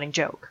of the running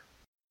joke.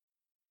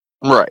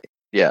 Right.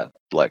 Yeah.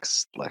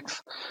 Lex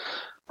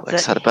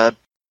had a bad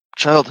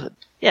childhood.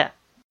 Yeah.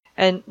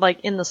 And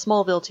in the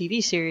Smallville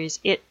TV series,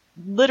 it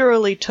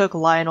literally took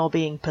Lionel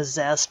being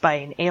possessed by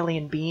an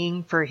alien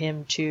being for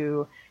him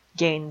to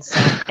gain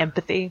some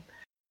empathy.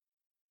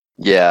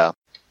 Yeah.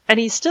 And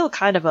he's still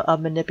kind of a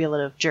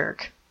manipulative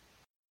jerk.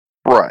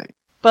 Right.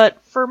 But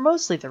for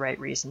mostly the right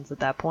reasons at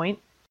that point.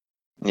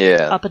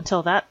 Yeah. Up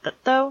until that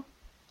though,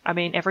 I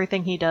mean,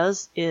 everything he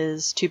does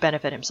is to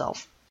benefit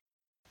himself.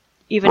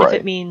 Even if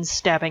it means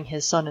stabbing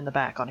his son in the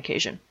back on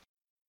occasion.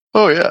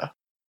 Oh, yeah.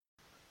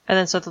 And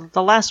then so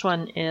the last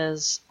one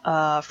is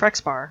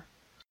Frexbar,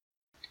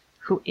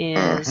 who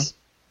is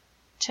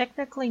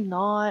technically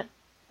not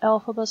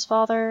Elphaba's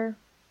father,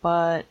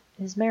 but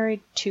is married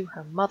to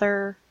her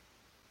mother.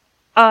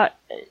 I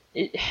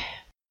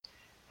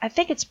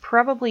think it's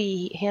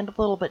probably handled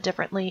a little bit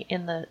differently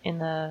in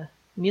the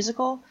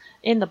musical.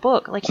 In the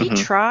book, he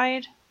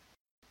tried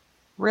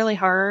really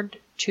hard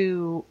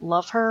to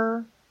love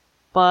her,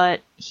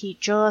 but he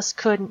just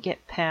couldn't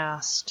get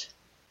past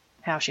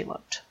how she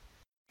looked.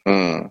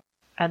 And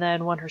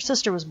then when her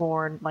sister was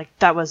born,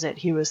 that was it.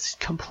 He was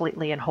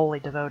completely and wholly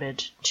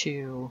devoted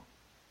to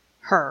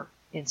her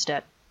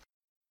instead.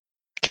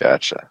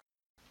 Gotcha.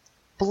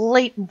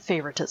 Blatant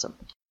favoritism.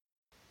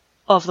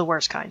 Of the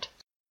worst kind.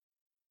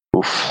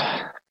 Oof.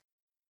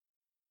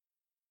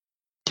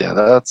 Yeah,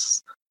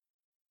 that's...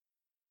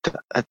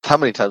 How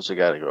many times we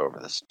gotta go over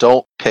this?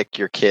 Don't pick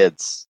your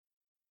kids.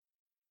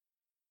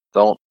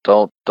 Don't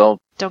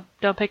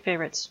pick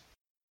favorites.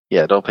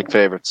 Yeah, don't pick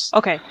favorites.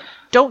 Okay,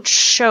 don't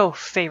show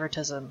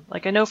favoritism.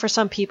 I know for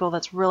some people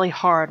that's really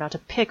hard not to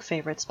pick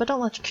favorites, but don't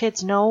let your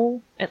kids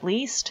know, at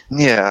least.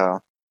 Yeah.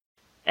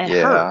 It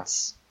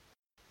hurts.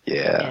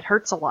 Yeah. It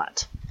hurts a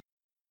lot.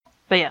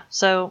 But yeah,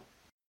 so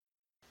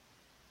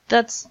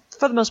that's,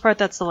 for the most part,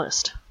 that's the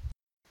list.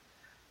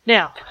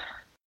 Now,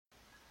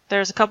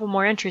 there's a couple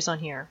more entries on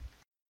here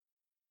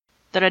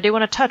that I do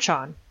want to touch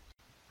on,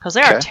 because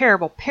they are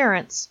terrible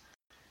parents,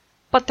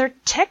 but they're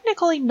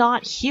technically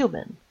not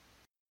human.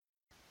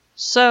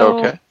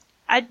 So,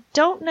 I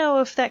don't know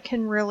if that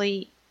can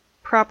really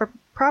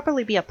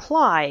properly be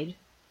applied.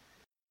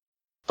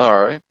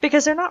 Alright.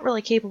 Because they're not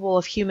really capable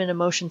of human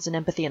emotions and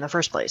empathy in the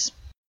first place.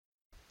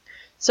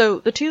 So,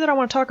 the two that I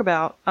want to talk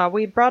about,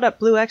 we brought up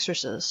Blue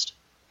Exorcist.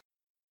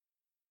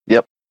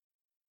 Yep.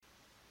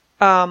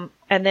 And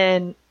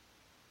then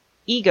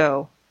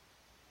Ego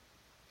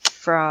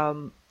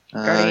from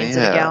Guardians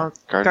of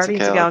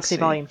the Galaxy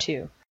Volume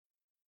 2.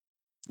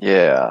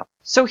 Yeah.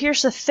 So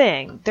here's the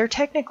thing. They're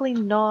technically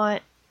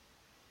not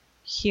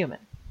human.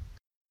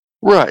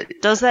 Right.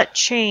 Does that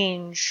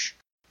change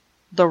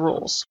the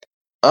rules?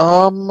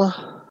 No.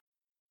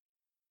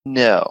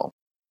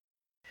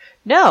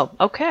 No.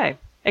 Okay.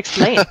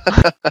 Explain.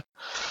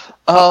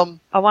 I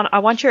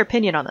want your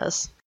opinion on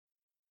this.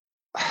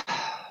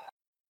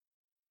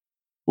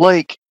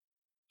 Well,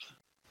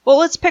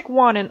 let's pick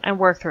one and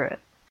work through it.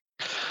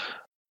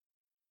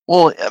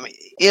 Well, I mean,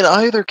 in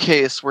either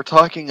case, we're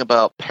talking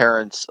about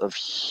parents of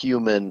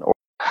human or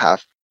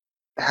half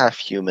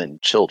human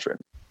children.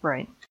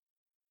 Right.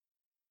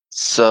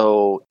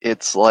 So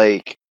it's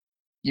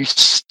you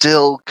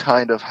still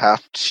kind of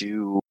have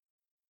to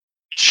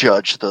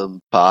judge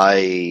them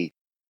by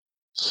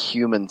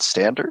human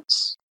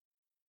standards.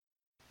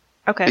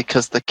 Okay.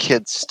 Because the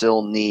kids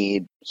still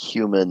need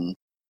human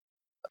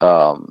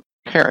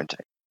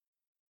parenting.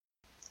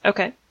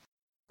 Okay.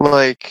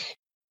 Like,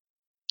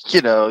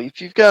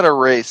 if you've got a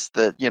race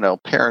that,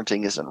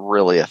 parenting isn't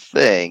really a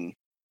thing,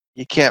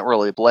 you can't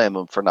really blame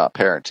them for not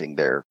parenting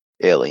their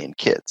alien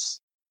kids.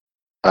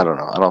 I don't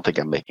know. I don't think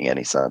I'm making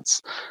any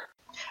sense.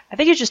 I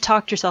think you just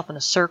talked yourself in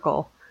a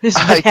circle. Is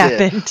what I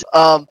happened. Did.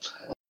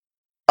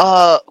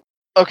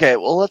 Okay,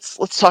 well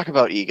let's talk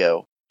about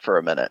ego for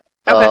a minute.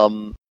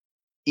 Okay.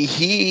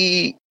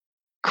 He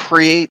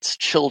creates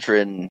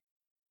children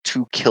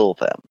to kill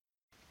them.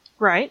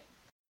 Right.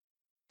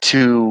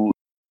 To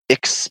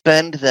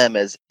expend them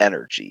as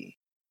energy,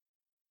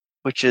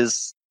 which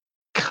is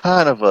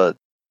kind of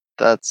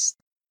that's...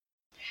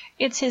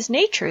 It's his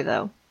nature,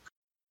 though.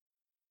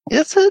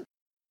 Is it?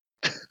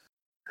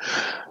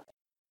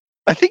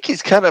 I think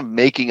he's kind of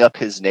making up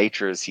his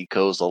nature as he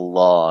goes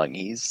along.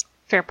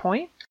 Fair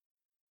point.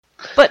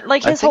 But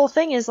like his whole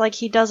thing is like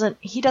he doesn't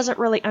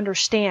really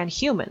understand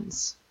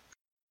humans.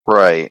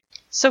 Right.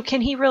 So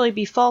can he really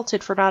be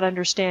faulted for not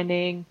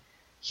understanding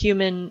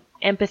human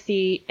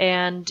empathy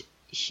and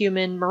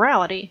human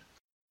morality?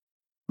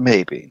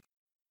 Maybe.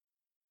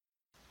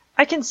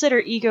 I consider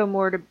ego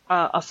more to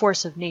a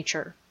force of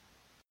nature.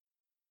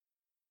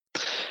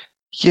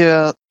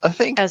 Yeah, I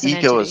think As an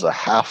ego entity. is a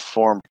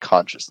half-formed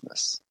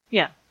consciousness.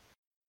 Yeah.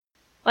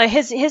 Like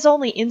his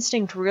only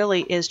instinct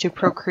really is to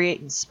procreate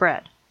and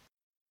spread.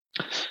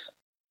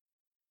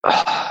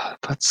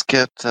 Let's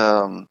get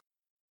I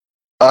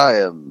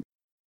am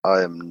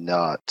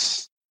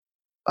not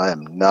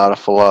a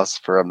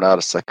philosopher, I'm not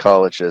a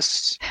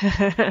psychologist.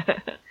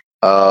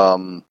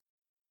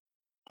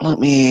 Let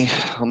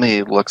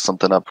me look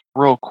something up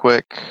real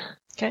quick.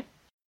 Okay.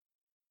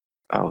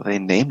 Oh, they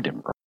named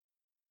him wrong.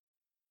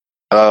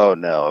 Oh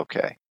no,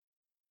 okay.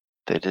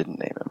 They didn't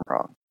name him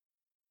wrong.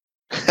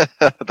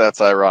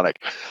 That's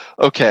ironic.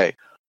 Okay.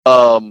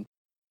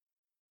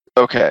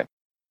 Okay.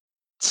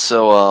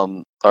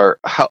 So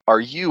are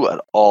you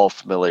at all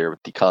familiar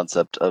with the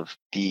concept of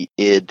the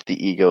id,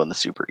 the ego, and the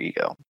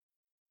superego?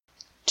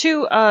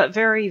 To a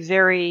very,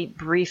 very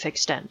brief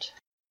extent.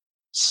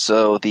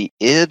 So the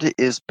id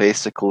is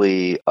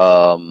basically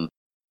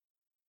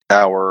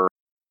our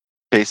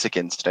basic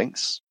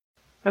instincts.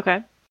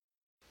 Okay.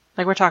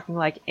 Like we're talking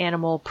like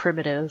animal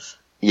primitive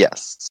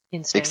Yes.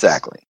 instincts.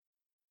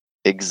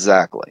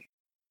 Exactly.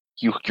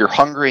 You're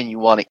hungry and you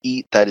want to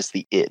eat, that is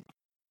the id.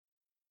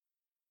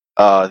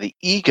 The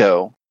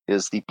ego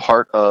is the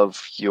part of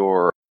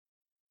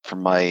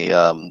from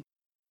my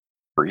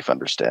brief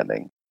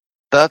understanding,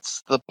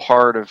 that's the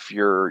part of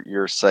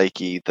your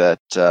psyche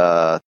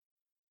that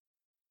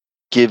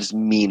gives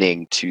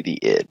meaning to the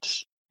id,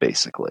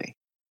 basically.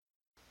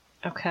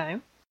 Okay.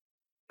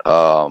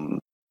 Are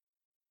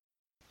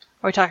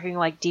we talking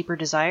like deeper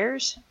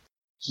desires?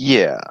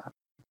 Yeah,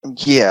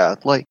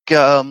 like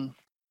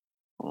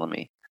let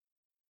me.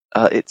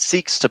 It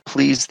seeks to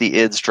please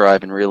the id's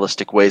drive in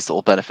realistic ways that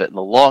will benefit in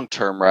the long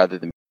term rather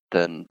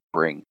than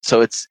bring.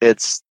 So it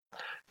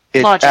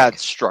Logic.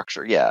 adds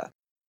structure. Yeah,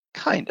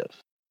 kind of.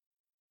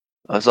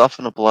 I was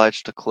often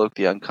obliged to cloak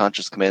the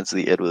unconscious commands of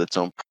the id with its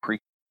own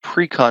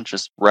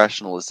preconscious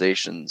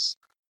rationalizations.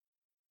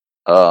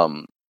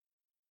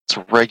 It's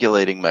a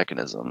regulating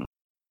mechanism.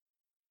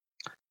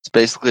 It's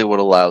basically what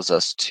allows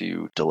us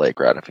to delay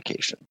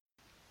gratification.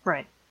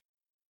 Right.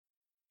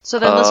 So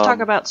then let's talk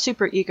about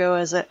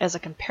superego as a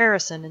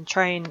comparison and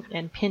try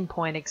and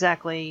pinpoint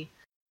exactly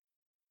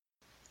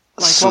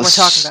like what we're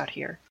talking about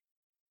here.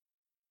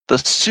 The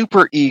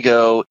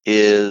superego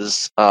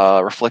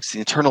reflects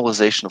the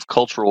internalization of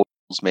cultural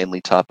rules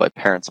mainly taught by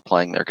parents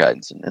applying their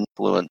guidance and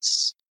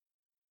influence.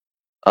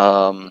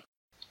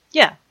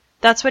 Yeah,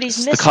 that's what he's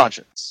missing. The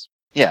conscience.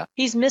 Yeah.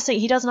 He's missing.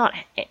 He does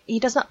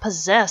not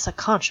possess a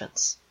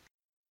conscience.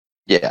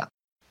 Yeah.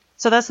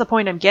 So that's the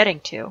point I'm getting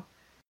to.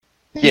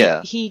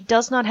 Yeah. He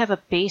does not have a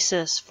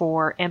basis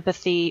for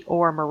empathy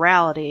or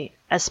morality,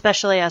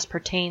 especially as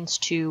pertains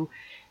to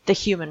the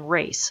human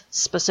race,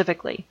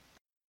 specifically.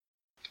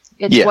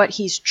 It's what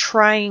he's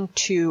trying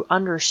to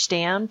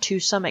understand to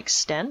some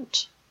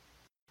extent,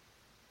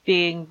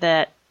 being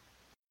that,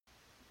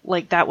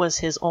 like, that was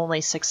his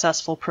only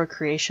successful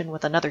procreation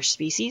with another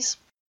species.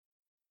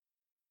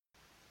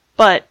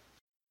 But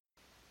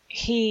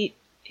he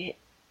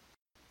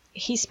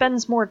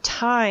spends more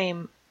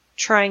time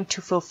trying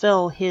to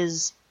fulfill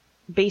his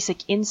basic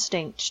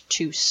instinct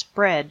to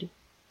spread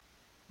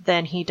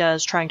than he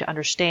does trying to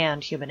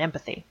understand human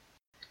empathy.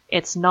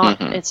 It's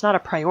not a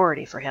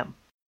priority for him.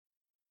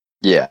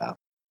 Yeah.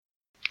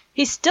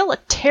 He's still a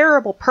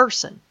terrible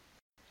person.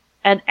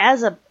 And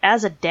as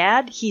a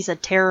dad, he's a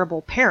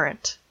terrible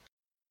parent.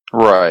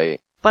 Right.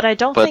 But I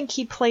don't think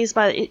he plays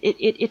by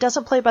it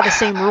doesn't play by the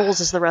same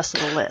rules as the rest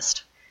of the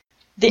list.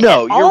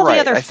 No, you're all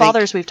right. The other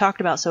fathers we've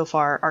talked about so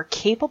far are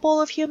capable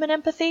of human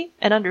empathy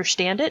and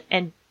understand it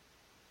and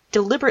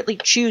deliberately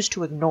choose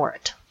to ignore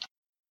it.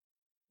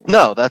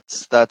 No,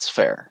 that's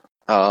fair.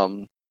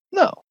 No,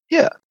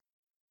 yeah,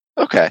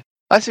 okay.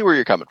 I see where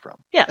you're coming from,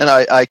 Yeah. and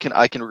I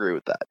can agree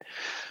with that.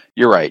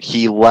 You're right.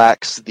 He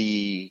lacks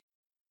the.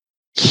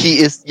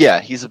 He's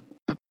a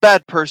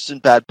bad person,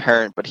 bad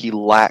parent, but he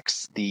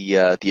lacks the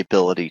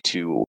ability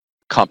to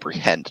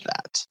comprehend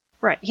that.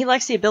 Right. He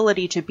lacks the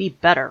ability to be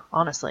better,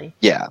 honestly.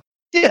 Yeah,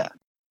 yeah.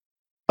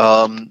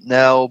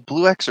 Now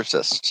Blue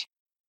Exorcist.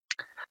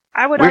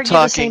 I would We're argue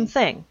the same talking.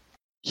 thing.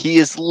 He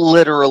is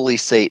literally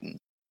Satan.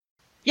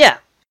 Yeah.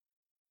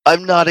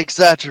 I'm not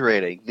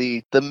exaggerating.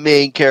 The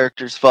main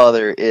character's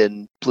father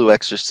in Blue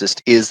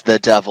Exorcist is the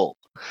devil.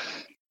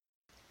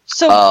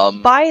 So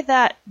by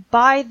that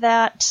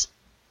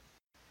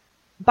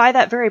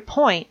very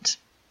point,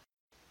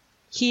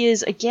 he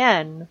is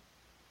again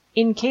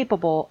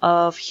incapable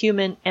of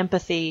human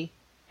empathy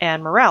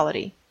and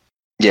morality.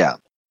 Yeah.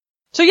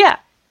 So yeah,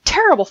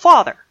 terrible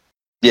father.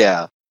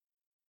 Yeah.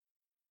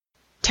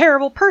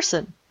 Terrible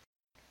person.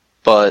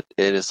 But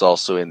it is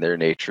also in their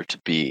nature to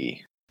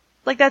be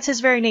Like, that's his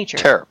very nature.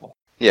 terrible.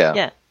 Yeah.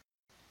 Yeah.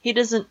 He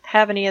doesn't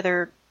have any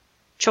other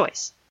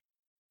choice.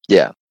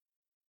 Yeah.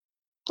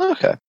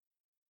 Okay.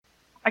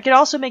 I could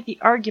also make the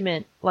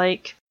argument,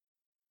 like,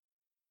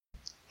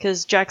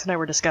 because Jax and I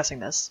were discussing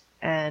this,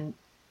 and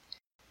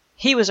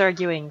he was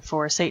arguing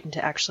for Satan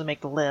to actually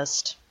make the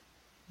list,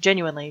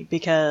 genuinely,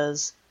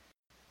 because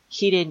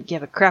he didn't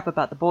give a crap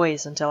about the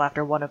boys until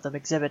after one of them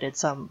exhibited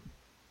some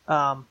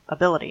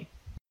ability.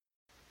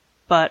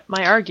 But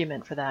my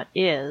argument for that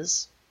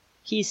is,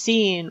 he's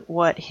seen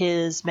what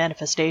his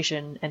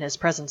manifestation and his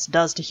presence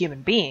does to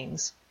human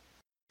beings,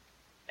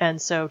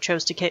 and so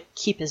chose to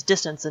keep his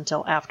distance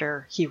until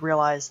after he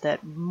realized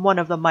that one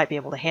of them might be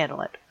able to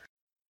handle it.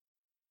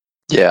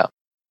 Yeah.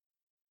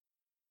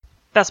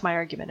 That's my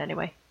argument,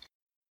 anyway.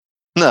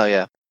 No,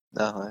 yeah.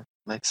 No, that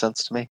makes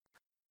sense to me.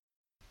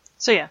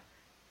 So yeah,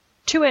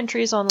 2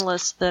 entries on the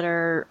list that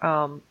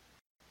are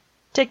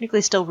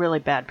technically still really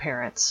bad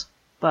parents,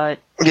 but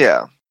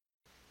Yeah.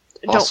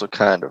 Also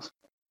kind of.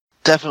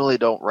 Definitely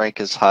don't rank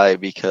as high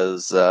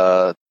because,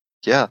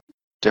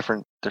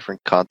 different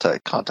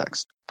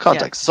context.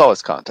 Context. Yeah. It's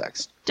always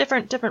context.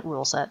 Different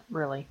rule set,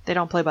 really. They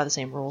don't play by the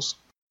same rules.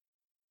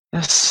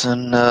 Yes,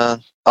 and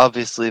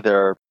obviously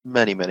there are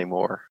many, many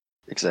more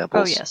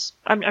examples. Oh yes,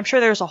 I'm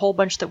sure there's a whole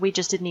bunch that we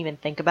just didn't even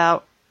think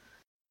about.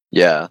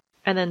 Yeah.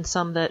 And then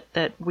some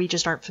that we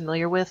just aren't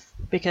familiar with,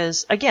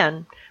 because,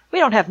 again, we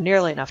don't have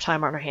nearly enough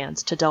time on our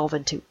hands to delve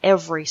into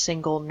every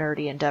single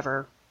nerdy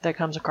endeavor that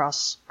comes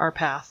across our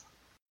path,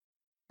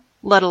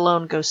 let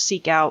alone go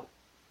seek out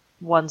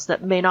ones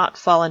that may not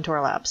fall into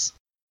our laps.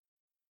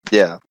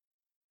 Yeah.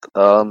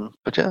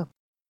 But yeah.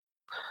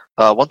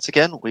 Once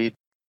again, we'd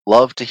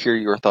love to hear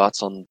your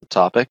thoughts on the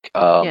topic.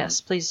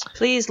 Yes, please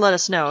let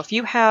us know. If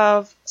you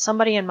have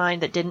somebody in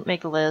mind that didn't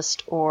make the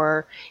list,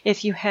 or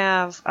if you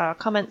have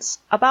comments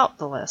about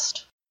the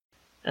list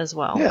as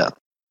well. Yeah.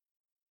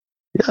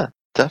 Yeah,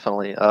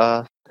 definitely.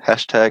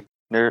 Hashtag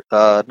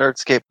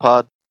Nerdscape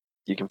Pod.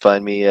 You can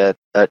find me at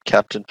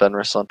Captain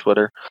Fenris on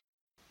Twitter.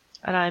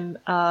 And I'm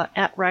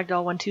at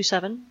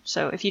Ragdoll127.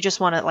 So if you just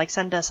want to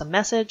send us a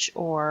message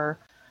or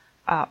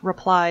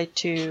reply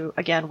to,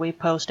 again, we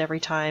post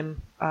every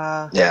time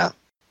a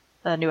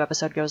new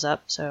episode goes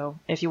up. So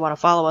if you want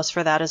to follow us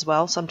for that as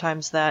well,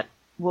 sometimes that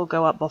will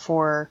go up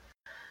before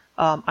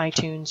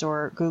iTunes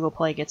or Google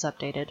Play gets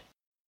updated.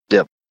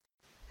 Yep.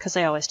 Because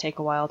they always take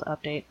a while to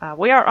update.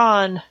 We are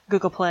on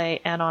Google Play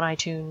and on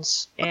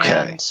iTunes.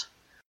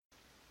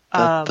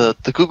 And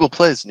the Google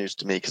Play is news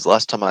to me because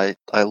last time I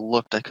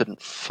looked, I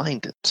couldn't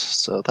find it.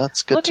 So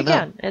that's good to know. Look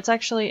again. It's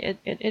actually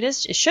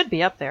it should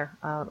be up there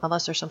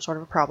unless there's some sort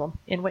of a problem.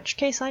 In which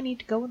case, I need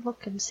to go and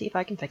look and see if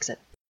I can fix it.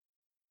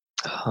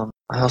 I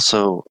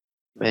also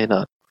may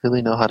not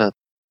really know how to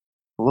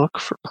look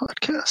for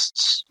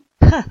podcasts.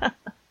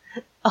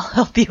 I'll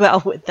help you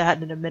out with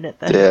that in a minute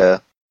then. Yeah.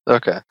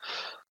 Okay.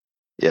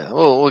 Yeah,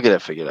 we'll get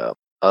it figured out.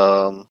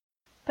 But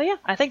yeah,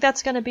 I think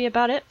that's going to be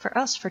about it for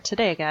us for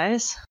today,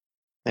 guys.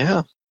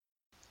 Yeah.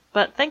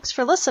 But thanks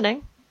for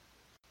listening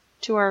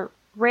to our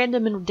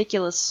random and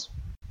ridiculous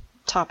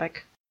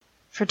topic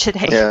for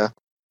today. Yeah.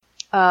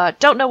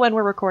 Don't know when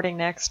we're recording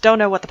next. Don't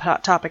know what the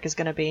topic is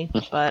going to be,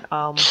 but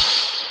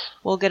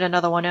we'll get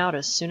another one out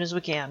as soon as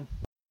we can.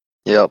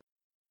 Yep.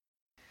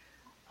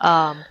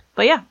 But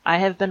yeah, I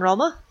have been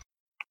Ralma.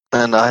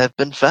 And I have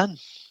been Fen.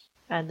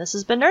 And this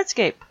has been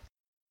Nerdscape.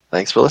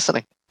 Thanks for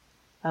listening.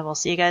 And we'll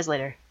see you guys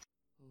later.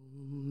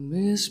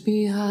 Miss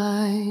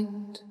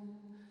behind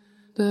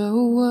the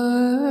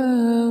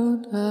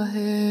world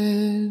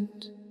ahead,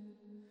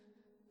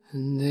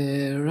 and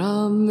there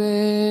are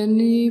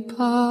many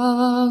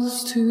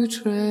paths to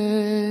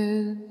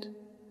tread,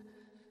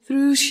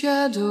 through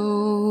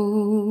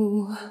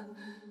shadow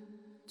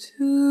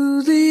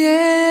to the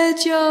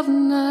edge of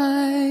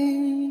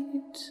night,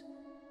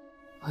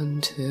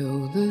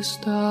 until the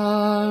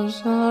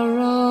stars are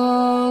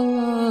all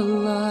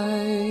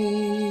alight.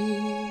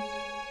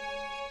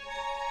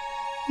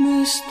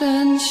 Mist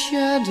and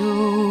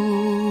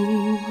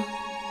shadow,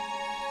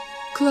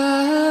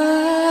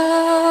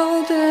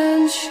 cloud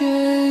and shade,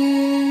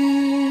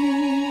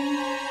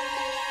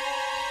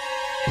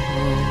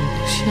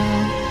 all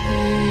shall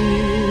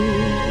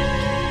fade,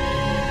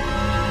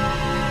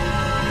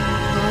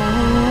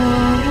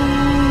 all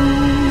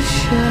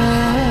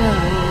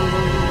shall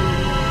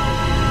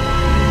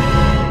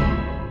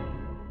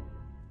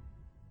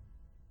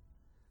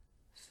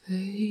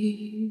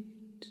fade.